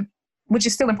name. which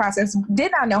is still in process.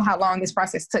 Did not know how long this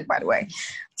process took, by the way.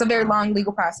 It's a very long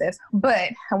legal process. But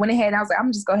I went ahead and I was like,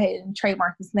 I'm just go ahead and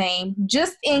trademark this name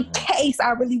just in case I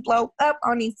really blow up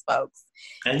on these folks.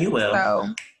 And you will. So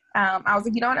I was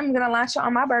like, you know what? I'm going to launch it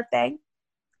on my birthday.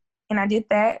 And I did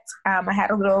that. I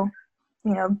had a little,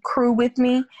 crew with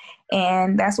me.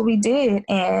 And that's what we did.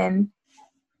 And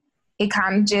it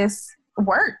kind of just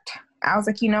worked. I was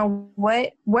like, you know,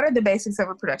 what are the basics of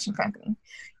a production company?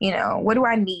 What do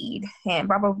I need? And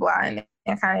blah, blah, blah. And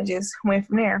I kind of just went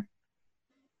from there.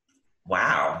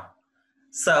 Wow.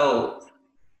 So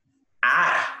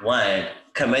I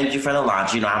commend you for the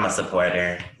launch. I'm a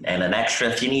supporter and an extra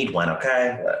if you need one.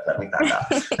 Okay. Let me find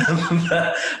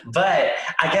out. But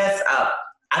I guess,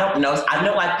 I don't know. I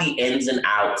know like the ins and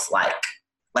outs, like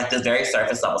the very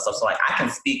surface level stuff. So like I can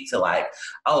speak to like,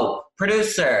 oh,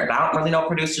 producer, but I don't really know what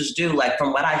producers do. Like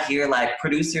from what I hear, like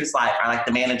producers are like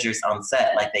the managers on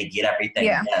set, like they get everything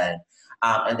done.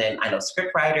 And then I know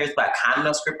script writers, but I kind of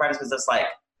know script writers because it's like,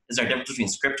 is there a difference between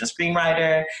script and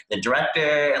screenwriter, the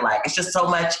director? Like it's just so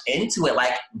much into it.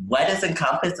 Like what is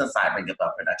encompassed inside Ring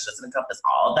Above Production? Does it encompass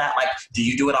all of that? Like, do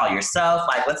you do it all yourself?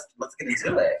 Like let's get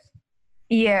into it.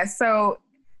 Yeah, so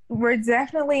we're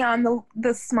definitely on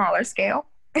the smaller scale.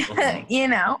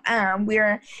 Mm-hmm.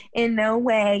 We're in no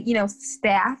way,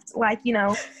 staffed like,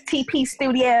 TP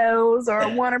Studios or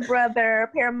Warner Brother,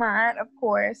 Paramount, of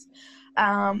course.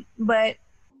 But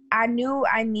I knew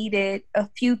I needed a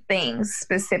few things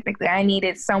specifically. I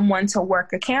needed someone to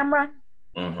work a camera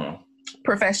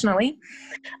professionally,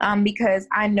 because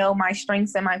I know my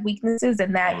strengths and my weaknesses,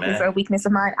 and that is a weakness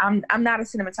of mine. I'm not a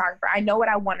cinematographer. I know what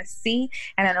I want to see,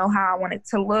 and I know how I want it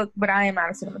to look, but I am not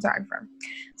a cinematographer.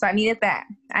 So I needed that.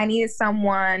 I needed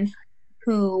someone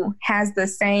who has the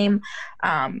same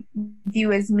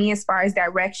view as me as far as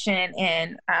direction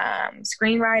and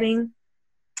screenwriting.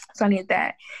 So I needed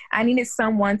that. I needed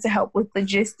someone to help with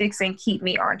logistics and keep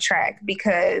me on track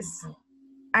because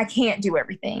I can't do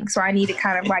everything. So I needed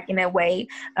kind of like in a way,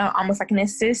 almost like an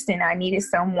assistant. I needed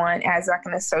someone as like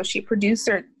an associate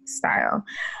producer style.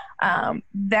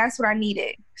 That's what I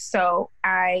needed. So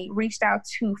I reached out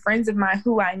to friends of mine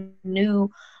who I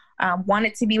knew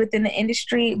wanted to be within the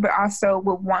industry, but also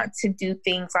would want to do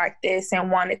things like this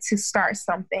and wanted to start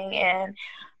something.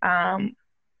 And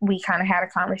we kind of had a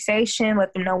conversation,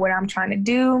 let them know what I'm trying to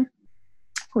do.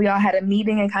 We all had a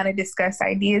meeting and kind of discussed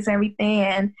ideas and everything.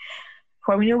 And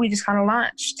before we knew, we just kind of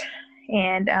launched.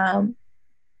 And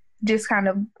just kind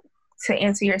of to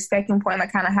answer your second point,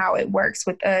 like kind of how it works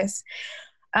with us.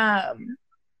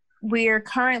 We're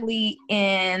currently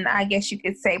in, I guess you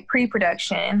could say,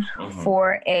 pre-production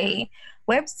for a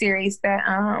web series that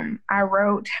I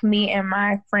wrote, me and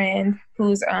my friend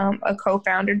who's a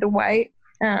co-founder, Dwight.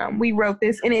 We wrote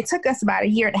this, and it took us about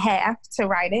 1.5 years to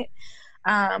write it,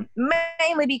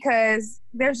 mainly because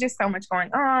there's just so much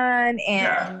going on,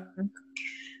 and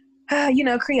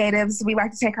creatives, we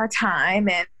like to take our time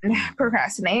and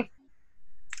procrastinate.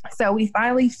 So we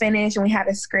finally finished, and we had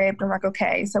a script. I'm like,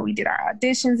 okay, so we did our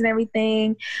auditions and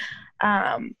everything.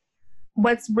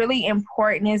 What's really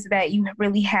important is that you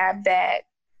really have that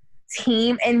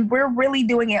team, and we're really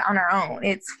doing it on our own.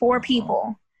 It's 4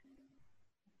 people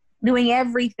doing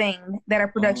everything that a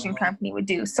production company would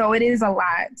do. So it is a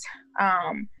lot.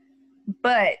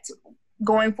 But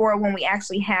going forward, when we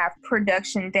actually have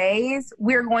production days,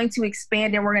 we're going to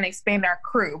expand, and we're going to expand our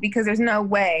crew, because there's no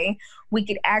way we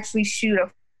could actually shoot a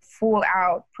full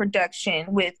out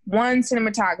production with one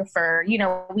cinematographer.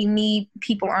 We need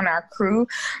people on our crew.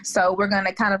 So we're going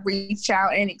to kind of reach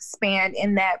out and expand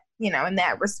in that, in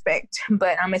that respect.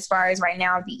 But as far as right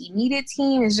now, the immediate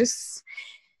team is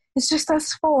it's just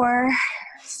us 4.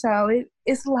 So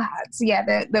it's a lot. So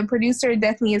yeah, the producer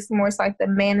definitely is more like the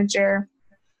manager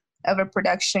of a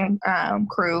production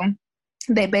crew.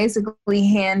 They basically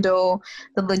handle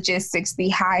the logistics, the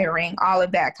hiring, all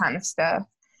of that kind of stuff.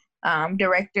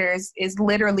 Directors is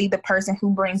literally the person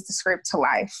who brings the script to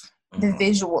life, the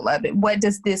visual of it. What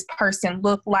does this person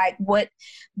look like? What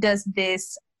does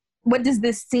this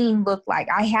scene look like?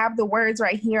 I have the words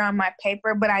right here on my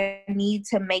paper, but I need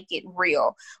to make it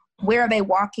real. Where are they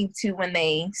walking to when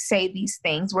they say these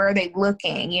things? Where are they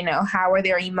looking? How are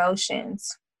their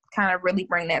emotions? Kind of really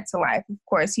bring that to life. Of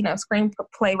course,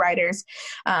 screenplay writers,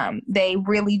 they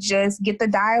really just get the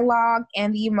dialogue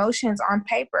and the emotions on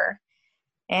paper.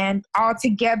 And all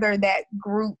together, that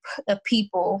group of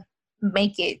people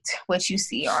make it what you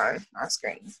see on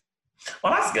screen.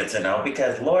 Well, that's good to know,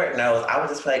 because Lord knows, I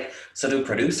was just like, so do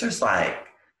producers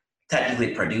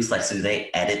technically produce, so do they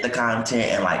edit the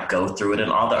content and go through it and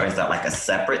all that, or is that a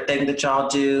separate thing that y'all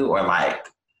do, or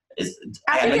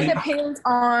I think it depends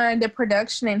on the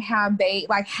production and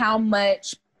how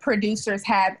much producers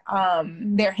have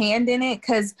their hand in it,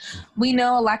 because we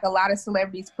know like a lot of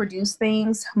celebrities produce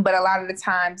things, but a lot of the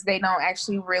times they don't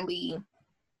actually really,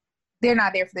 they're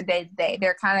not there for the day to day.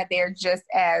 They're kind of there just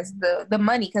as the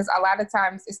money, because a lot of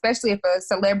times, especially if a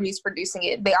celebrity is producing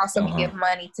it, they also give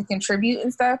money to contribute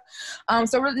and stuff.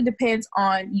 So it really depends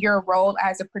on your role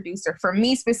as a producer. For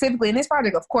me specifically in this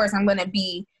project, of course, I'm going to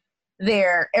be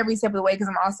there every step of the way because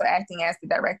I'm also acting as the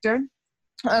director.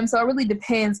 So it really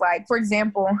depends. Like, for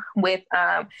example, with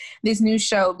this new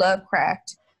show,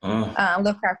 Lovecraft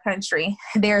Country,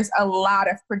 there's a lot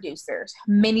of producers,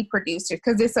 many producers,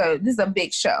 because this is a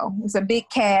big show. It's a big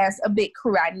cast, a big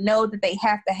crew. I know that they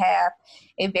have to have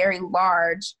a very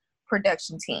large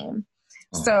production team.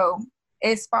 So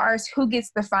as far as who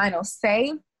gets the final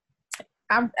say,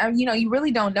 you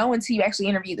really don't know until you actually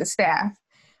interview the staff.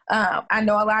 I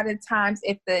know a lot of times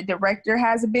if the director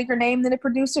has a bigger name than the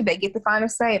producer, they get the final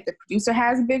say. If the producer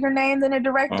has a bigger name than the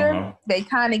director, they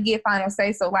kind of get final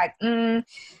say. So like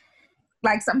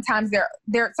sometimes they're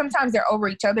over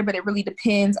each other, but it really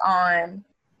depends on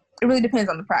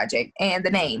the project and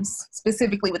the names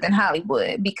specifically within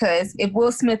Hollywood. Because if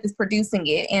Will Smith is producing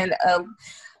it and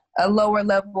a lower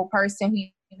level person who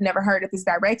you've never heard of is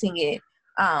directing it,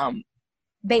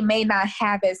 they may not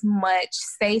have as much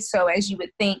say so as you would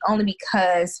think, only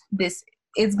because this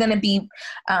is going to be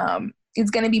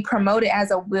promoted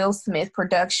as a Will Smith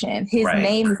production. His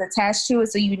name is attached to it,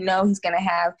 so he's going to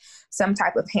have some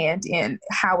type of hand in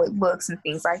how it looks and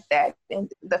things like that,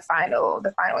 and the final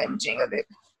imaging of it.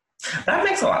 That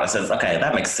makes a lot of sense. Okay,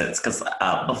 that makes sense, because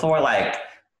before, like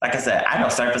I said, I know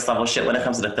surface level shit when it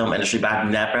comes to the film industry, but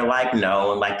I've never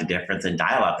known the difference in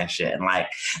dialogue and shit. And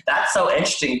that's so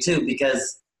interesting too,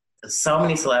 because so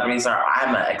many celebrities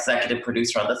I'm an executive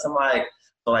producer on this. I'm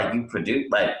you produce,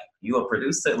 you a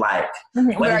producer, what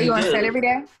are do you on do? Set every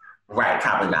day? Right,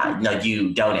 probably not. No,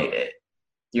 you donate it.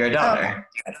 You're a donor.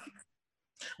 Okay.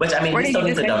 Which, I mean, we still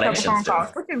need the donations too.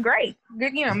 Which is great.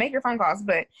 Good, make your phone calls,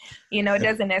 but it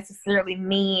doesn't necessarily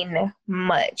mean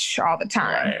much all the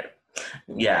time. Right.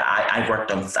 Yeah,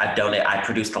 I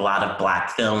produced a lot of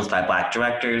Black films by Black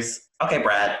directors. Okay,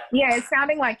 Brad. Yeah, it's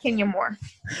sounding like Kenya Moore.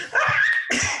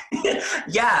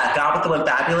 Yeah, God with the Wind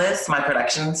Fabulous, my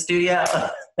production studio.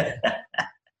 I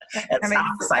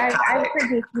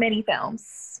produced many films.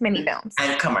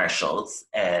 And commercials.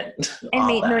 And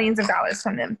made millions of dollars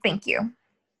from them. Thank you.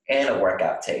 And a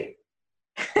workout tape.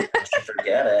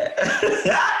 Forget it.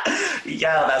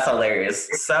 Yeah, that's hilarious.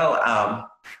 So,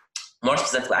 more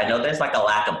specifically, I know there's a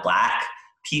lack of Black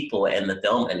people in the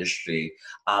film industry.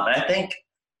 And I think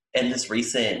in this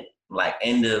recent,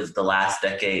 end of the last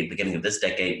decade, beginning of this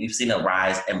decade, we've seen a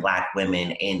rise in Black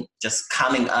women in just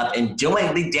coming up and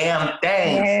doing the damn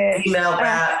thing. Yes. Female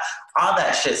rap, all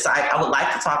that shit. So I would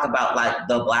like to talk about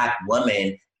the Black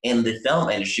woman in the film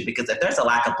industry, because if there's a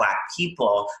lack of Black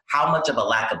people, how much of a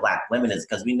lack of Black women is?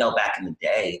 Because we know back in the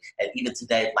day, and even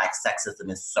today,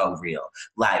 sexism is so real.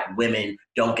 Women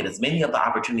don't get as many of the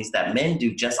opportunities that men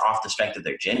do just off the strength of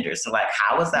their gender. So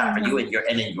how is that for you in your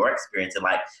experience, and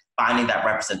finding that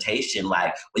representation?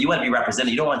 You want to be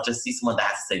represented. You don't want to just see someone that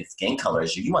has the same skin color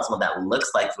as you. You want someone that looks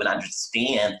like you and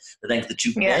understand the things that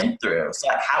you've been through. So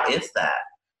how is that?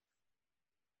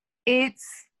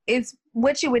 It's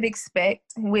what you would expect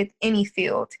with any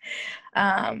field.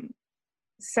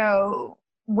 So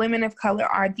women of color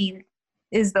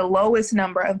is the lowest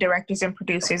number of directors and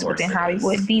producers within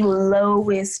Hollywood, the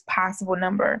lowest possible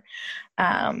number.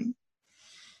 And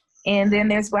then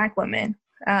there's Black women.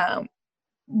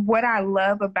 What I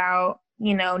love about,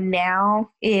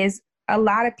 now is a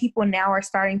lot of people now are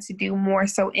starting to do more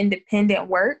so independent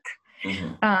work,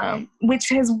 which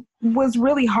was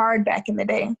really hard back in the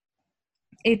day.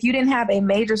 If you didn't have a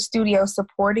major studio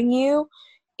supporting you,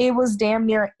 it was damn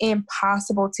near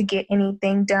impossible to get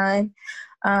anything done.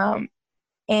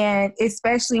 And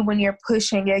especially when you're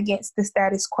pushing against the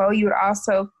status quo, you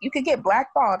could get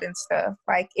blackballed and stuff.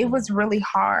 It was really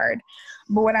hard.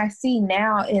 But what I see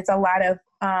now is a lot of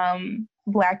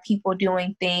Black people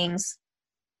doing things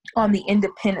on the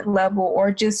independent level,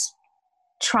 or just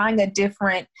trying a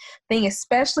different thing,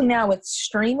 especially now with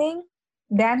streaming.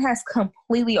 That has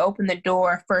completely opened the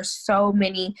door for so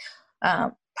many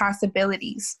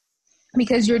possibilities,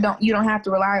 because you don't have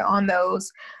to rely on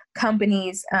those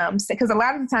companies. Because a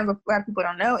lot of the times, what a lot of people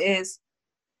don't know is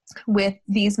with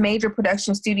these major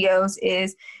production studios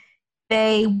is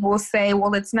they will say,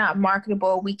 well, it's not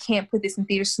marketable. We can't put this in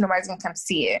theaters, so nobody's going to come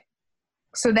see it.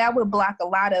 So that would block a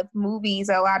lot of movies,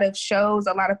 a lot of shows,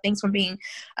 a lot of things from being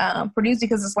produced,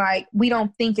 because it's like, we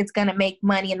don't think it's going to make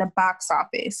money in the box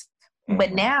office. Mm-hmm.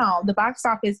 But now the box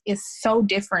office is so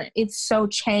different. It's so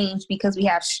changed because we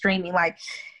have streaming. Like,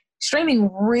 streaming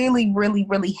really, really,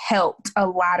 really helped a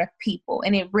lot of people.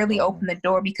 And it really opened the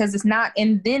door, because it's not,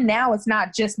 and then now it's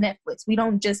not just Netflix. We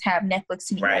don't just have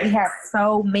Netflix anymore. Right. We have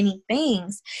so many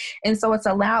things. And so it's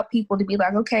allowed people to be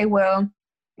like, okay, well,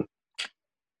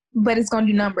 but it's going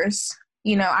to do numbers.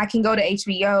 You know, I can go to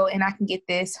HBO and I can get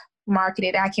this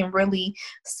marketed. I can really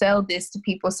sell this to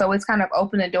people. So it's kind of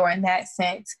opened the door in that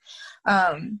sense.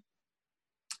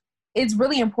 It's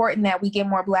really important that we get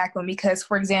more Black women because,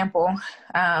 for example,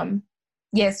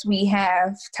 yes, we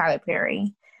have Tyler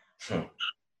Perry,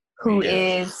 who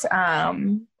is,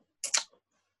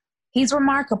 he's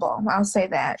remarkable. I'll say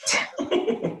that.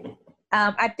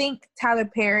 I think Tyler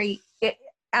Perry,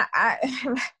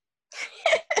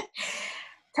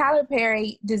 Tyler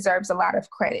Perry deserves a lot of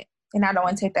credit, and I don't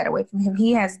want to take that away from him.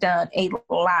 He has done a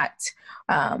lot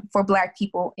for Black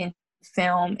people in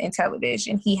film and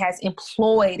television. He has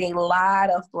employed a lot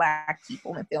of Black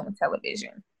people in film and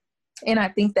television. And I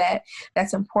think that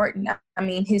that's important. I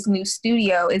mean, his new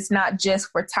studio is not just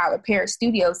for Tyler Perry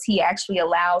Studios. He actually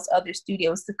allows other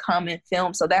studios to come and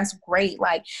film. So that's great.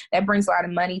 Like, that brings a lot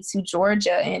of money to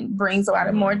Georgia and brings a lot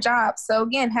of more jobs. So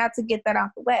again, had to get that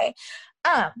out the way.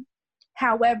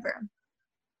 However,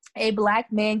 a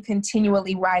Black man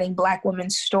continually writing Black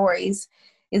women's stories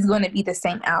is going to be the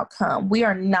same outcome. We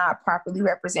are not properly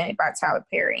represented by Tyler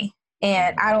Perry.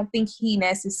 And I don't think he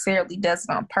necessarily does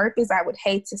it on purpose. I would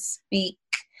hate to speak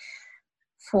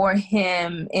for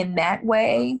him in that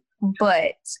way.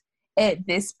 But at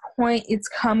this point, it's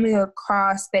coming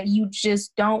across that you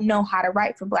just don't know how to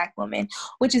write for Black women,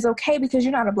 which is okay because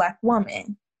you're not a Black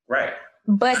woman. Right.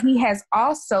 But he has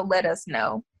also let us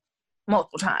know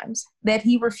multiple times that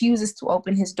he refuses to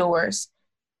open his doors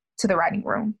to the writing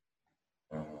room.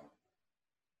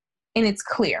 And it's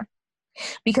clear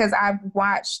because I've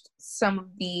watched some of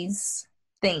these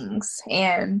things,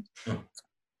 and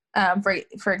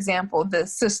for example, the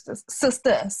sisters,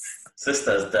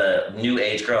 the new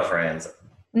age girlfriends.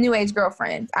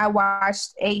 I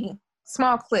watched a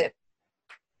small clip,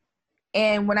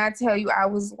 and when I tell you, I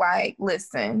was like,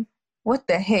 listen, what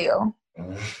the hell?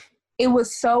 It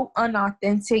was so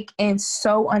unauthentic and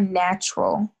so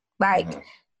unnatural. Like,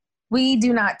 we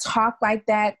do not talk like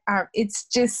that. It's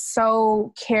just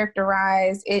so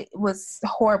characterized. It was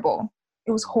horrible.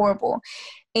 It was horrible.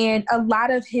 And a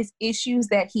lot of his issues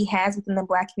that he has within the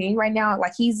Black community right now,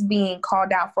 like, he's being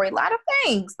called out for a lot of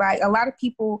things. Like, a lot of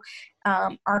people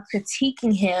are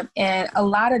critiquing him, and a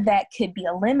lot of that could be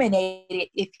eliminated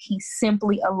if he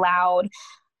simply allowed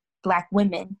Black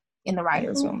women in the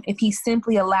writer's room, if he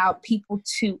simply allowed people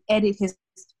to edit his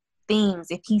things,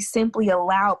 if he simply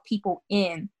allowed people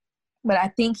in. But I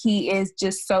think he is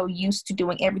just so used to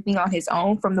doing everything on his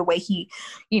own from the way he,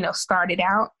 started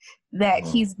out, that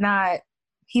he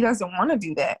doesn't want to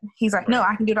do that. He's like, no,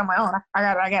 I can do it on my own.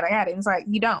 I got it. And it's like,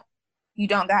 you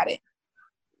don't got it.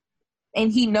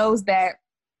 And he knows that,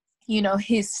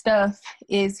 his stuff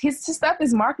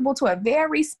is marketable to a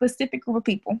very specific group of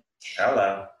people.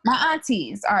 Hello. My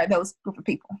aunties are those group of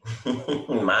people.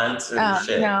 Mine too.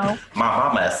 Shit. My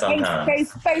mama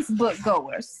sometimes. Facebook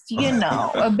goers,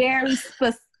 a very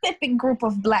specific group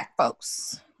of Black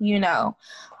folks,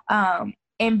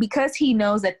 and because he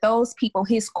knows that those people,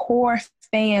 his core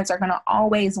fans, are going to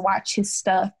always watch his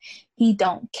stuff, he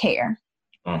don't care.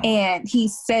 And he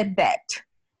said that.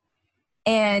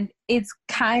 And it's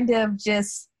kind of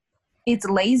just, it's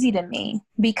lazy to me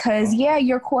because, yeah,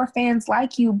 your core fans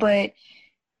like you, but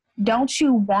don't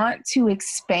you want to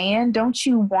expand? Don't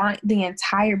you want the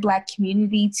entire Black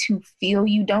community to feel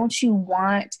you? Don't you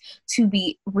want to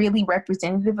be really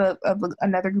representative of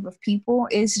another group of people?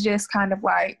 It's just kind of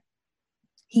like,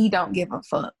 he don't give a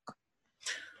fuck.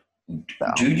 So.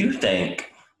 Do you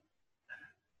think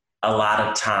a lot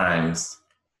of times,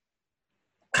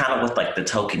 kind of with like the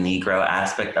token Negro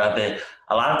aspect of it,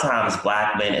 a lot of times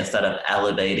Black men, instead of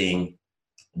elevating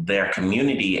their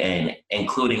community and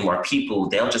including more people,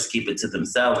 they'll just keep it to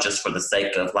themselves just for the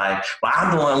sake of like, well,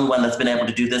 I'm the only one that's been able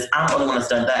to do this. I'm the only one that's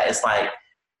done that. It's like,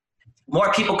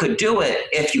 more people could do it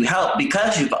if you help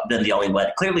because you've been the only one.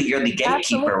 Clearly, you're the gatekeeper.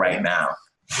 Absolutely. Right now.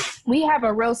 We have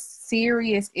a real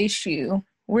serious issue.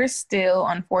 We're still,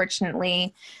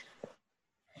 unfortunately,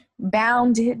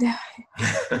 bounded.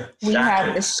 We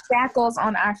have the shackles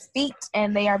on our feet,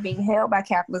 and they are being held by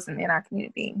capitalism in our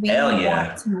community. We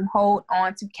want to hold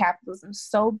on to capitalism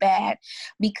so bad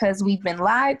because we've been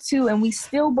lied to, and we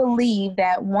still believe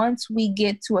that once we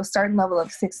get to a certain level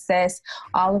of success,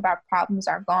 all of our problems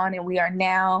are gone, and we are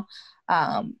now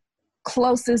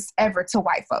closest ever to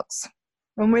white folks.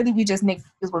 When really we just niggas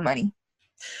with money.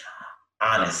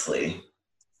 Honestly.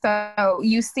 So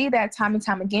you see that time and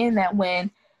time again that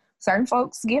when certain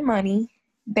folks get money,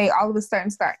 they all of a sudden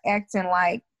start acting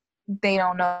like they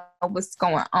don't know what's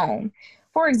going on.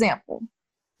 For example,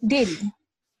 Diddy.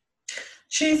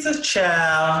 She's a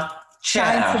child.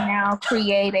 Trying to now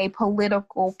create a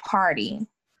political party.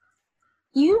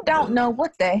 You don't know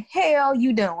what the hell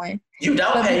you doing. You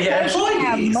don't pay your employees. You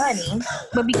have money,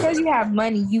 but because you have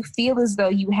money, you feel as though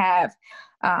you have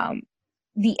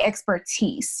the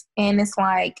expertise. And it's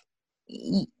like,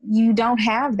 you don't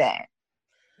have that.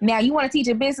 Now, you want to teach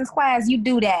a business class, you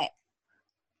do that.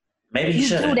 Maybe you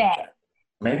should do that.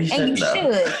 Maybe you should. And you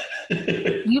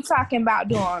should. You talking about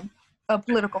doing a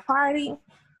political party?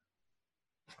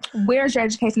 Where's your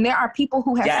education? There are people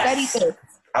who have studied this.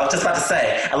 I was just about to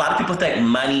say, a lot of people think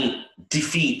money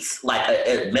defeats, like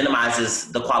it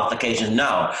minimizes the qualification.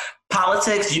 No.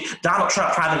 Politics, Donald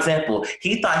Trump, prime example,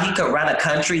 he thought he could run a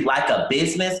country like a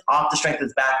business off the strength of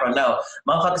his background. No.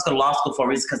 Motherfuckers go to law school for a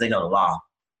reason because they know the law.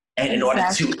 And in order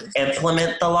to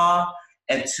implement the law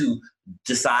and to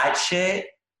decide shit,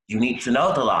 you need to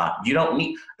know the law. You don't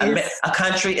need a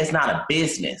country is not a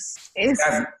business. It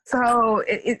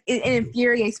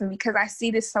infuriates me because I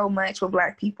see this so much with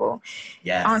Black people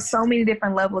on so many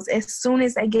different levels. As soon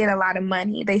as they get a lot of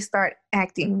money, they start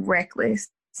acting reckless.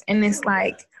 And it's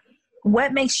like,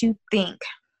 what makes you think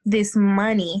this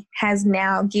money has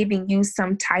now given you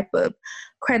some type of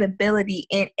credibility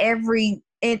in every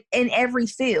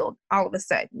field all of a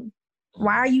sudden?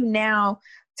 Why are you now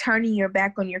turning your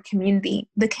back on your community,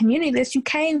 the community that you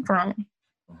came from?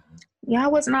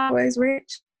 Y'all wasn't always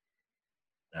rich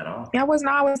at all. Y'all wasn't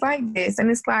always like this.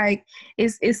 And it's like,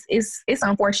 it's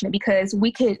unfortunate because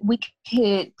we could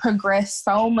progress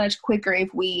so much quicker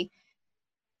if we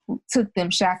took them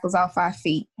shackles off our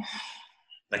feet.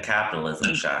 The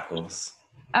capitalism shackles.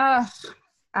 I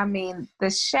mean, the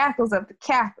shackles of the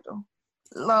capital.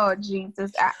 Lord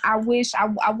Jesus, I wish,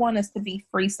 I want us to be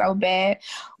free so bad,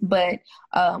 but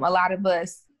a lot of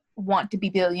us want to be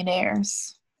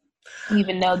billionaires,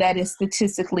 even though that is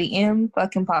statistically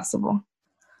impossible.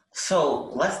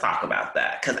 So let's talk about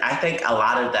that, because I think a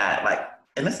lot of that, like,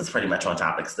 and this is pretty much on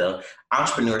topic still,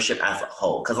 entrepreneurship as a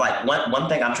whole. Because like one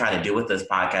thing I'm trying to do with this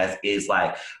podcast is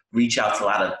like reach out to a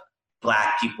lot of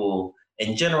Black people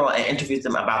in general and interview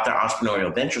them about their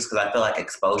entrepreneurial ventures, because I feel like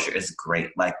exposure is great.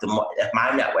 Like the more, if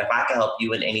I can help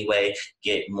you in any way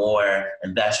get more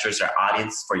investors or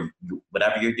audience for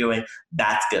whatever you're doing,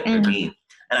 that's good for me.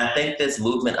 And I think this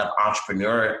movement of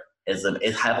entrepreneurism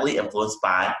is heavily influenced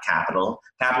by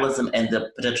capitalism and the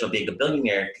potential of being a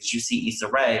billionaire. Because you see Issa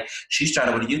Rae, she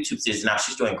started with a YouTube series, and now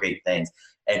she's doing great things,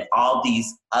 and all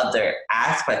these other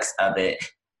aspects of it.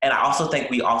 And I also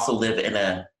think we also live in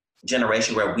a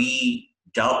generation where we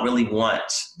don't really want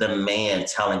the man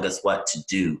telling us what to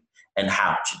do and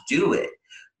how to do it.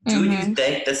 Do you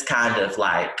think this kind of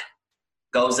like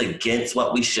goes against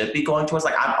what we should be going towards?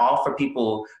 Like, I'm all for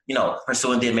people,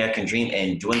 pursuing the American dream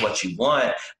and doing what you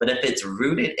want. But if it's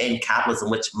rooted in capitalism,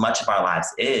 which much of our lives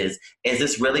is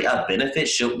this really a benefit?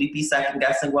 Should we be second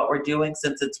guessing what we're doing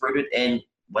since it's rooted in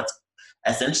what's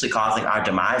essentially causing our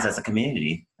demise as a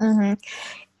community?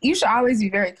 You should always be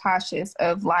very cautious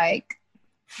of like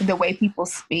the way people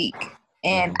speak.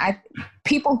 And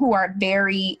people who are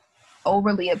very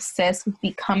overly obsessed with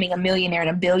becoming a millionaire and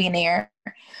a billionaire,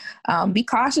 be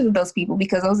cautious of those people,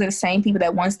 because those are the same people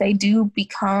that once they do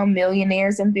become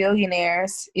millionaires and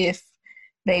billionaires, if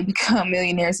they become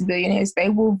millionaires and billionaires, they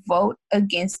will vote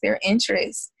against their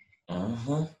interests.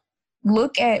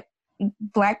 Look at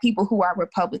Black people who are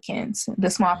Republicans, the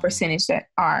small percentage that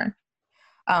are,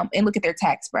 and look at their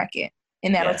tax bracket.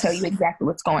 And that'll tell you exactly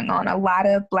what's going on. A lot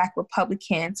of Black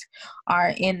Republicans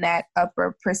are in that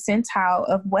upper percentile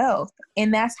of wealth.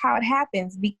 And that's how it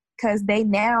happens, because they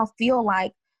now feel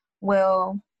like,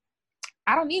 well,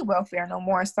 I don't need welfare no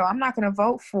more, so I'm not going to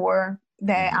vote for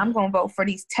that. I'm going to vote for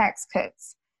these tax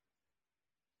cuts.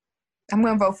 I'm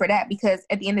going to vote for that because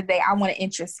at the end of the day, I want to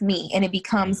interest me, and it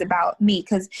becomes about me,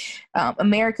 because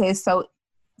America is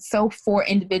so for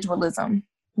individualism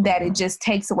that it just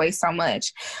takes away so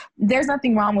much. There's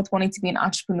nothing wrong with wanting to be an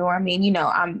entrepreneur. I mean,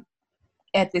 I'm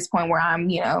at this point where I'm,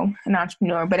 an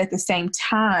entrepreneur, but at the same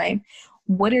time,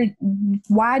 why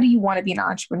do you want to be an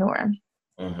entrepreneur?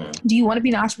 Do you want to be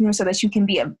an entrepreneur so that you can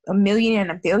be a millionaire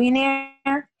and a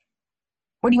billionaire?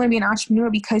 Or do you want to be an entrepreneur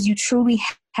because you truly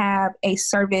have a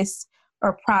service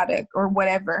or product or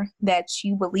whatever that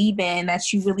you believe in,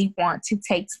 that you really want to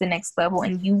take to the next level,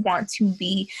 and you want to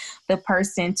be the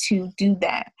person to do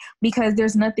that? Because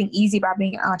there's nothing easy about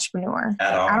being an entrepreneur.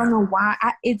 At all. I don't know why.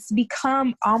 It's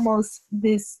become almost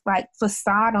this like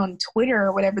facade on Twitter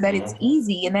or whatever that it's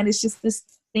easy, and that it's just this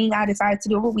thing I decided to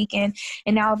do over the weekend,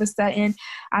 and now all of a sudden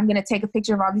I'm going to take a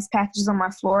picture of all these packages on my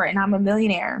floor and I'm a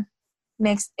millionaire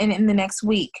in the next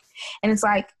week. And it's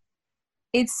like,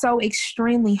 it's so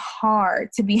extremely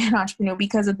hard to be an entrepreneur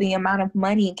because of the amount of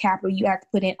money and capital you have to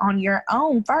put in on your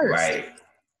own first. Right.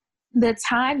 The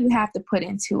time you have to put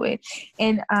into it.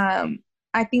 And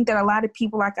I think that a lot of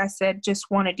people, like I said, just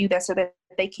want to do that so that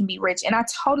they can be rich. And I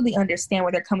totally understand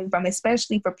where they're coming from,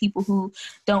 especially for people who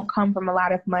don't come from a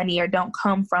lot of money or don't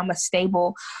come from a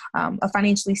stable, a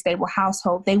financially stable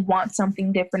household. They want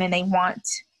something different, and they want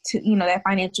to, you know, that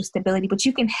financial stability. But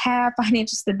you can have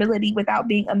financial stability without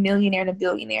being a millionaire and a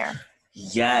billionaire.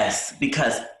 Yes,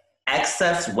 because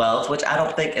excess wealth, which I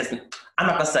don't think is, I'm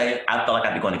not going to say, I feel like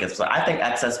I'd be going against, but I think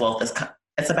excess wealth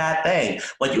it's a bad thing.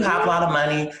 When you have a lot of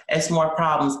money, it's more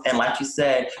problems. And like you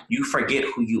said, you forget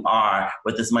who you are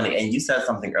with this money. And you said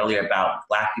something earlier about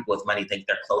Black people with money think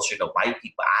they're closer to white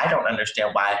people. I don't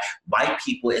understand why white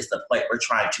people is the point we're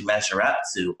trying to measure up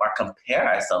to or compare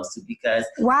ourselves to, because...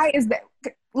 Why is that?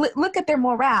 Look at their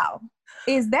morale.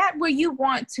 Is that where you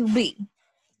want to be?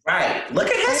 Right. Look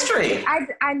at history.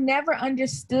 I never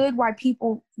understood why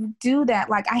people do that.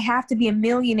 Like, I have to be a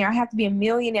millionaire. I have to be a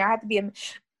millionaire. I have to be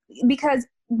because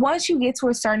once you get to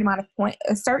a certain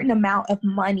amount of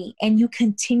money, and you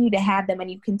continue to have them,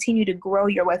 and you continue to grow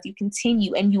your wealth, you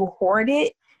continue and you hoard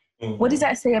it. What does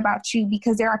that say about you?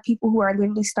 Because there are people who are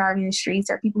literally starving in the streets.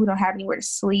 There are people who don't have anywhere to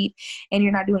sleep, and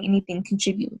you're not doing anything to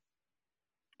contribute.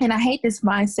 And I hate this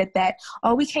mindset that,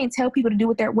 oh, we can't tell people to do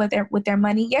with their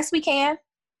money. Yes, we can.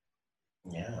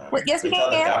 Yeah. Well, yes, we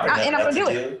can. And I'm going to do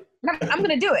it. I'm going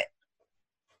to do it.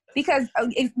 Because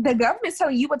if the government's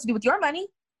telling you what to do with your money.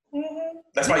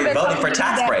 That's why you're voting for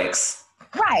tax breaks.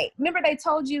 Right. Remember, they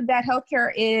told you that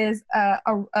healthcare is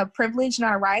a privilege,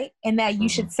 not a right, and that you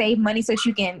should save money so that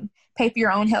you can pay for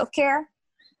your own healthcare.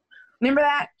 Remember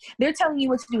that? They're telling you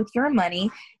what to do with your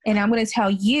money, and I'm going to tell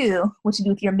you what to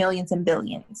do with your millions and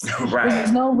billions. Right.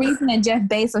 There's no reason that Jeff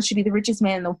Bezos should be the richest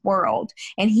man in the world,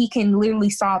 and he can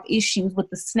literally solve issues with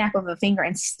the snap of a finger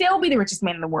and still be the richest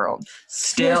man in the world.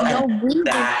 There's no reason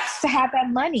to have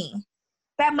that money.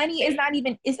 That money is not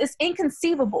even, it's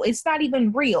inconceivable. It's not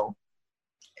even real.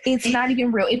 It's not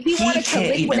even real. If he wanted to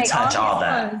liquidate all his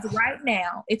funds right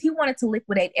now, if he wanted to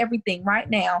liquidate everything right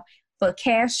now for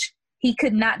cash, he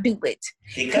could not do it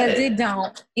because it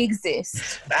don't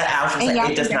exist.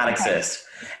 It does not exist.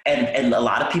 And a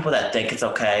lot of people that think it's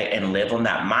okay and live on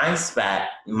that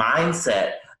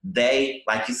mindset, they,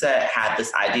 like you said, had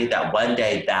this idea that one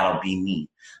day that'll be me.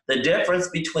 The difference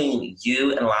between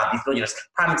you and a lot of these billionaires,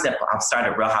 prime example, I'm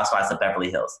starting Real Housewives of Beverly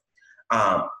Hills.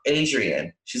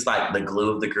 Adrienne, she's like the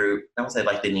glue of the group. I would say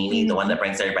like the Nene, the one that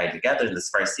brings everybody together in this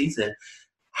first season.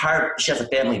 She has a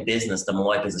family business, the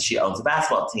Moy business. She owns a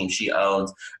basketball team. She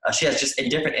has just in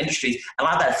different industries. A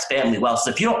lot of that's family wealth. So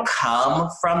if you don't come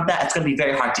from that, it's going to be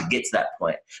very hard to get to that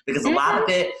point, because a lot of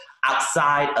it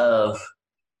outside of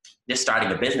just starting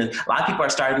a business, a lot of people are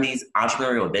starting these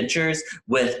entrepreneurial ventures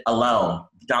with a loan.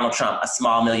 Donald Trump, a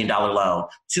small $1 million loan.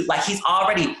 He's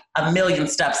already a million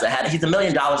steps ahead. He's $1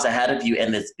 million ahead of you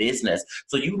in this business.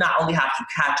 So you not only have to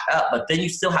catch up, but then you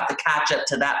still have to catch up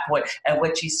to that point at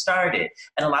which he started.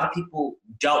 And a lot of people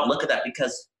don't look at that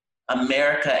because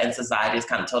America and society has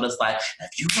kind of told us, like,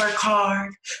 if you work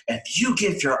hard, if you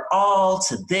give your all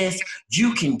to this,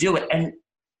 you can do it. And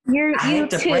you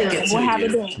too will have a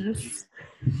business.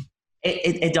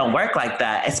 It don't work like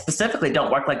that. It specifically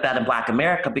don't work like that in Black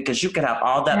America, because you could have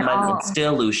all that money and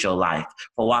still lose your life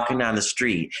for walking down the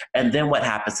street. And then what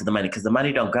happens to the money? Because the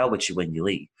money don't go with you when you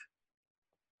leave.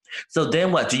 So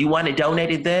then what? Do you want it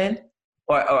donated then?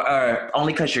 Or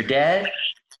only because you're dead?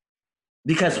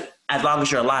 Because as long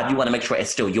as you're alive, you want to make sure it's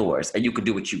still yours and you can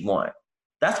do what you want.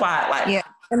 That's why yeah.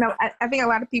 And I think a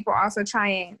lot of people also try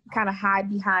and kind of hide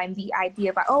behind the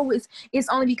idea of, it's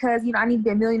only because, I need to be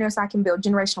a millionaire so I can build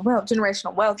generational wealth.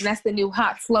 And that's the new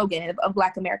hot slogan of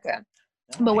Black America.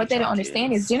 But what they don't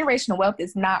understand is generational wealth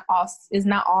is not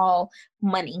all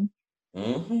money.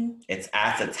 Mm-hmm. It's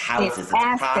assets, houses, it's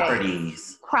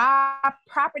properties.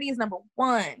 Property is number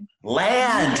one.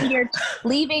 Land.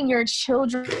 Leaving your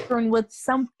children with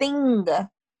something.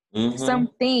 Mm-hmm.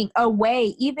 Something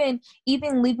away, even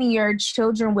leaving your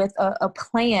children with a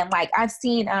plan. Like I've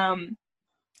seen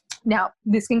Now,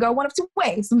 this can go one of two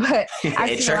ways, but I've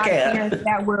seen sure a lot can. of parents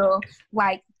that will,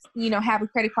 like, have a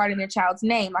credit card in their child's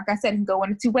name. Like I said, it can go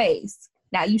one of two ways.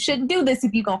 Now, you shouldn't do this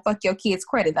if you're going to fuck your kid's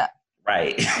credit up.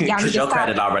 Right. Because your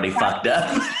credit already fucked up.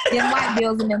 Them light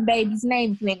bills in them babies'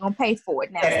 names, you ain't going to pay for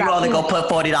it. Now, if you only going to put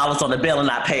 $40 on the bill and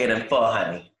not pay it in full,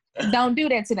 honey. Don't do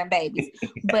that to them babies.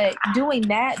 But doing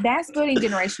that's building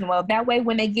generational wealth. That way,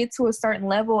 when they get to a certain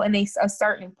level and a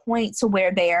certain point to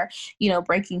where they're,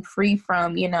 breaking free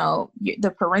from,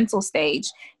 the parental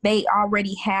stage, they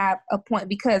already have a point.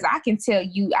 Because I can tell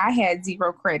you, I had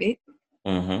zero credit.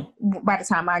 Mm-hmm. By the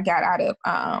time I got out of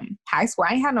high school,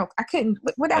 I couldn't,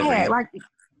 what I had, like,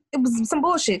 it was some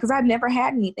bullshit because I've never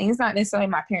had anything. It's not necessarily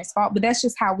my parents' fault, but that's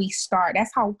just how we start.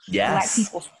 That's how Black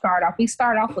people start off. We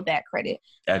start off with bad credit.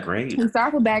 Agreed. We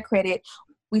start with bad credit.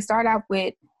 We start off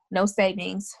with no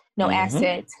savings, no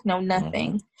assets, no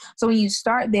nothing. So when you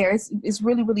start there, it's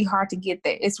really, really hard to get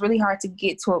there. It's really hard to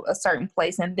get to a certain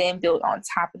place and then build on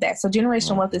top of that. So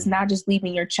generational wealth is not just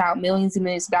leaving your child millions and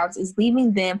millions of dollars. It's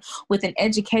leaving them with an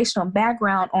educational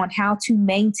background on how to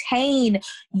maintain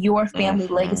your family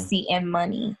legacy and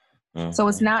money. So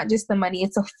it's not just the money,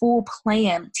 it's a full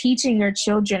plan, teaching your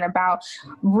children about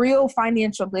real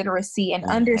financial literacy and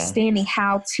understanding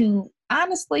how to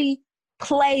honestly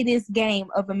play this game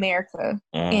of America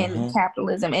and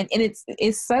capitalism. And it's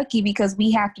sucky because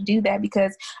we have to do that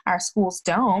because our schools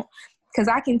don't. Because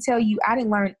I can tell you, I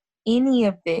didn't learn any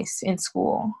of this in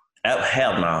school. Oh,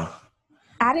 hell no.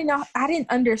 I didn't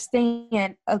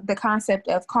understand the concept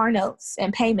of car notes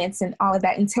and payments and all of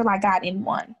that until I got in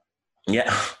one.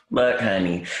 Yeah, look,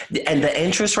 honey, and the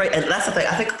interest rate, and that's the thing.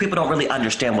 I think people don't really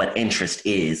understand what interest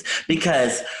is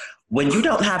because when you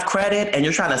don't have credit and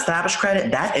you're trying to establish credit,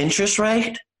 that interest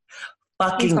rate,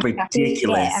 fucking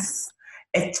ridiculous.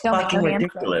 It's fucking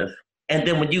ridiculous. And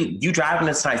then when you driving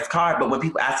this nice car, but when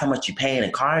people ask how much you paying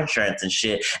in car insurance and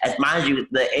shit, as mind you,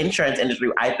 the insurance industry,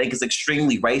 I think, is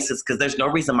extremely racist because there's no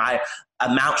reason my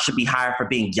amount should be higher for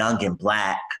being young and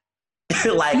Black.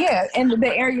 Like, yeah, and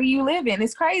the area you live in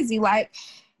is crazy. Like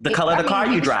the color of the car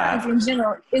you drive in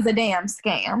general is a damn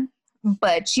scam,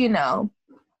 but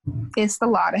it's the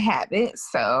law to have it.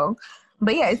 So,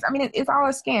 but yeah, it's all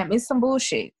a scam. It's some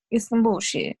bullshit.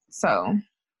 So,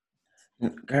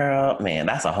 girl, man,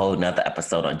 that's a whole nother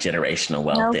episode on generational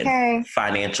wealth and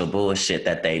financial bullshit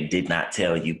that they did not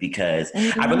tell you because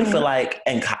I really feel like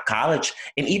in college,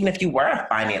 and even if you were a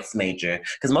finance major,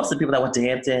 because most of the people that went to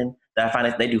Hampton, that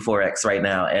finance, they do Forex right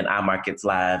now and iMarkets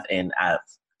Live, and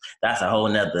that's a whole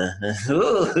nother.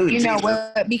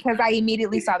 What? Because I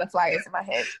immediately saw the flyers in my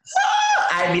head.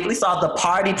 I immediately saw the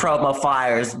party promo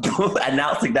flyers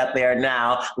announcing that they are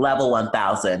now level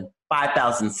 1,000,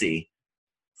 5,000C.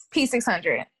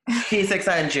 P600.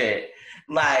 P600.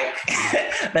 Like,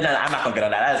 but no, I'm not going to get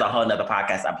on that. That is a whole nother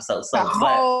podcast episode.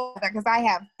 So, because I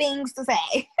have things to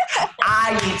say.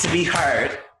 I need to be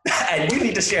heard. And you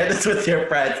need to share this with your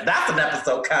friends. That's an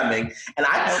episode coming. And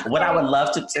what I would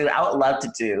love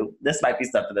to do, this might be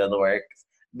something in the works,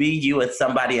 be you and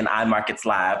somebody in iMarkets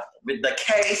Live. With the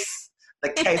case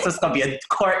is going to be a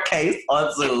court case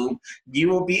on Zoom. You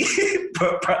will be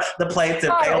the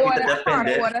plaintiff. They will be the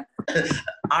defendant.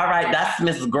 All right, that's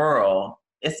Miss Girl.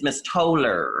 It's Miss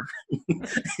Toller.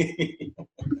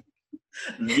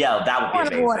 Yo, that would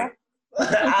be amazing.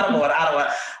 I don't want.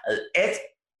 It's,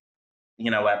 you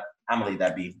know what? I'm gonna leave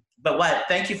that be. But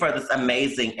thank you for this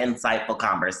amazing, insightful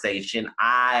conversation.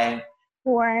 I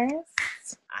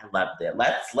loved it.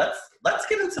 Let's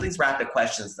get into these rapid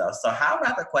questions though. So how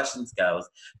rapid questions goes,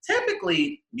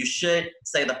 typically you should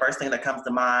say the first thing that comes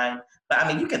to mind, but I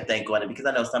mean you can think on it because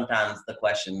I know sometimes the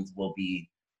questions will be,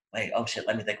 wait, oh shit,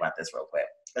 let me think about this real quick.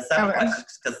 But 7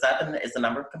 questions, because 7 is the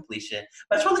number of completion.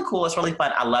 But it's really cool, it's really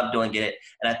fun. I love doing it,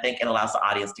 and I think it allows the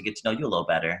audience to get to know you a little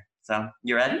better. So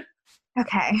you ready?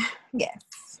 Okay, yes.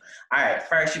 All right,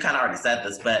 first, you kind of already said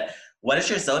this, but what is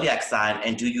your zodiac sign,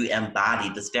 and do you embody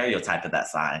the stereotype of that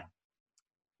sign?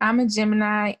 I'm a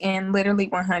Gemini, and literally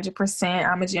 100%,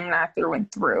 I'm a Gemini through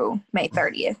and through. May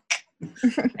 30th.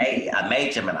 Hey, I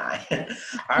made Gemini.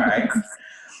 All right.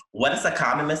 What is a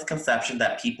common misconception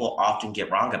that people often get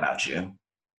wrong about you?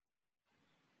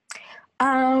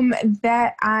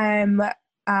 That I'm,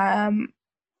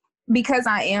 because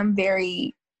I am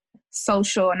very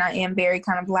social and I am very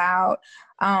kind of loud,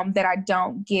 that I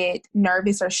don't get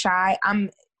nervous or shy.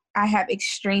 I have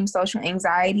extreme social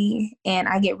anxiety, and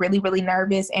I get really, really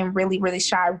nervous and really, really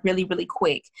shy really, really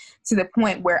quick, to the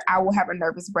point where I will have a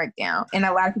nervous breakdown. And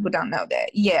a lot of people don't know that.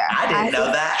 Yeah. I didn't know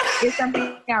that. It's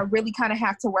something I really kind of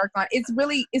have to work on. It's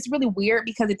really weird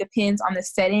because it depends on the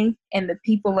setting and the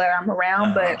people that I'm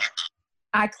around. But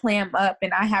I clam up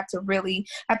and I have to really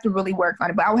work on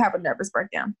it. But I will have a nervous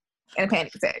breakdown and a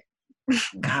panic attack.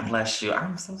 God bless you.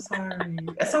 I'm so sorry.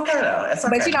 It's okay though. It's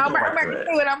okay. But you know, I'm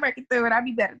working through it. I'll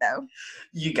be better though.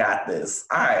 You got this.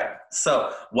 All right.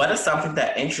 So, what is something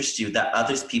that interests you that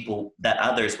others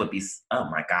would be? Oh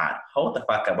my God! Hold the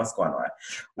fuck up. What's going on?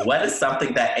 What is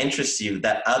something that interests you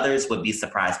that others would be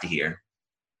surprised to hear?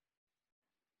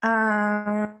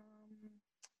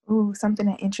 Something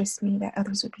that interests me that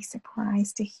others would be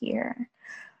surprised to hear.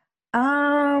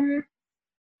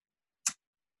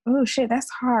 Oh shit, that's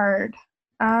hard.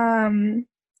 I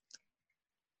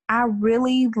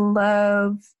really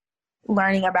love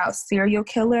learning about serial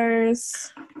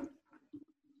killers.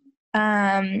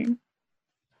 I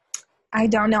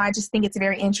don't know. I just think it's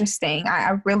very interesting.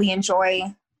 I really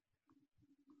enjoy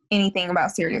anything about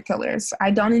serial killers.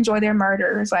 I don't enjoy their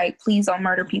murders. Like, please don't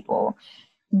murder people.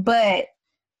 But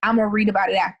I'm going to read about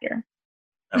it after.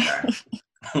 Okay.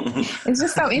 It's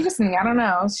just so interesting. I don't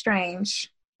know. It's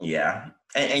strange. Yeah.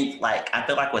 And like, I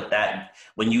feel like with that,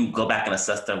 when you go back and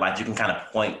assess their life, you can kind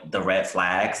of point the red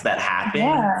flags that happen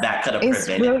that could have prevented.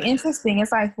 It's really interesting.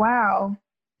 It's like, wow,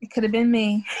 it could have been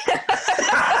me.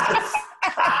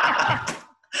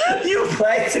 You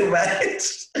play too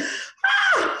much.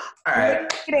 All right.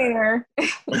 There.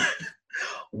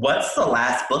 What's the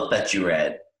last book that you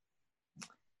read?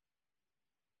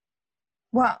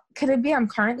 Well, could it be I'm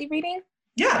currently reading?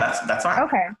 Yeah, that's fine.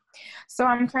 Okay. So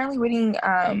I'm currently reading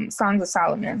Songs of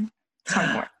Solomon.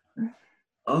 Toni Morrison.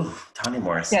 Oh, Toni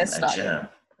Morrison, a gem.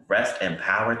 Rest and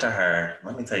power to her.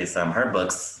 Let me tell you something. Her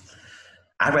books,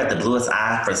 I read The Bluest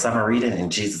Eye for summer reading,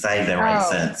 and Jesus, I ain't been right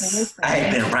since. Listen. I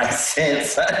ain't been right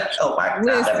since. Oh my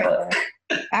God, that book.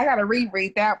 I gotta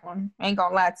reread that one. Ain't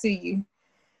gonna lie to you.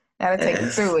 Gotta take you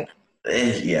through it.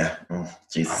 Yeah.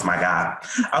 Jesus, my God.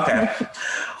 Okay.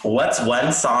 What's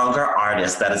one song or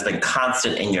artist that has been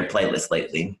constant in your playlist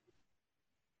lately?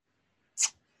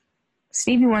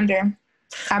 Stevie Wonder.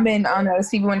 I've been on a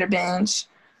Stevie Wonder binge.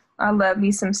 I love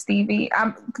me some Stevie.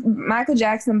 Michael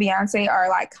Jackson and Beyonce are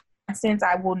like constants.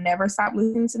 I will never stop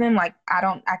listening to them. Like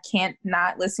I can't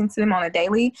not listen to them on a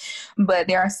daily. But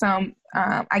there are some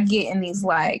I get in these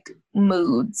like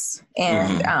moods,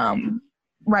 and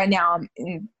right now I'm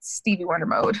in Stevie Wonder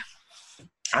mode.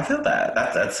 I feel that.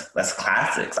 That's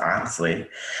classics, honestly.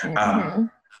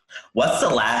 What's the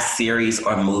last series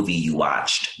or movie you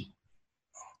watched?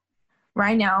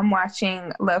 Right now I'm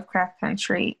watching Lovecraft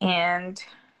Country and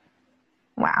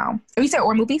wow. You said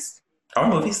or movies? Or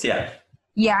movies, yeah.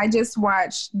 Yeah, I just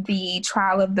watched the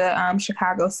Trial of the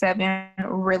Chicago 7.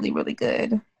 Really, really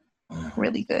good.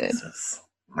 Really good. Jesus.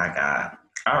 My God.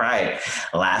 All right.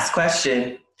 Last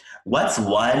question. What's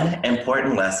one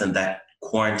important lesson that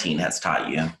quarantine has taught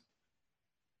you?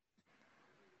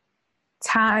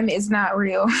 Time is not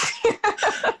real.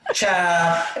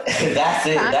 Child, that's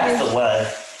it. That's the one.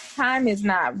 Time is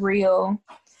not real.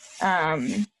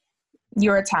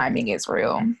 Your timing is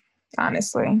real,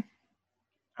 honestly.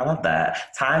 I love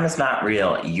that. Time is not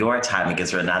real. Your timing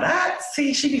is real. Now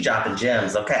she be dropping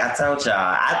gems. Okay, I told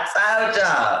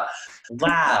y'all.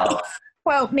 Wow.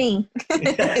 Well, me.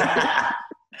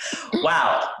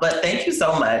 Wow. But thank you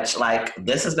so much. Like,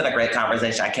 this has been a great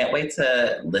conversation. I can't wait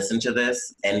to listen to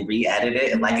this and re-edit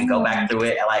it and and go back through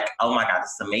it. And like, oh my God,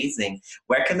 this is amazing.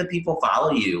 Where can the people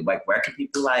follow you? Like, where can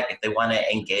people if they want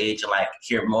to engage and like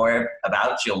hear more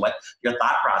about you and what your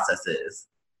thought process is?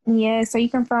 Yeah, so you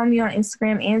can follow me on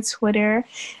Instagram and Twitter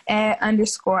at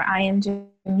 _I am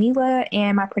Jamila,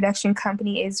 and my production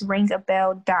company is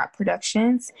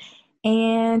ringabell.productions.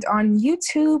 And on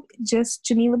YouTube, just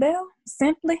Jamila Bell,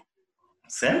 simply.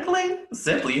 Simply?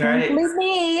 You heard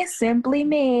it? Simply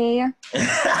me.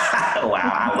 Wow,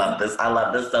 I love this. I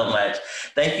love this so much.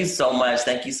 Thank you so much.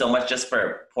 Thank you so much just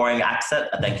for pouring. I've said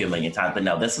thank you a million times, but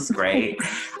no, this is great.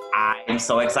 I am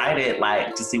so excited,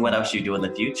 to see what else you do in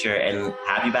the future and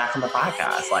have you back on the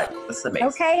podcast. This is amazing.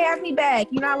 Okay, have me back.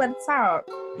 You know I love to talk.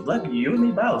 Look, you and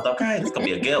me both, okay? It's going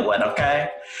to be a good one, okay?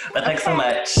 But thanks so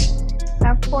much.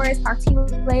 Of course. Talk to you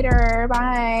later.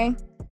 Bye.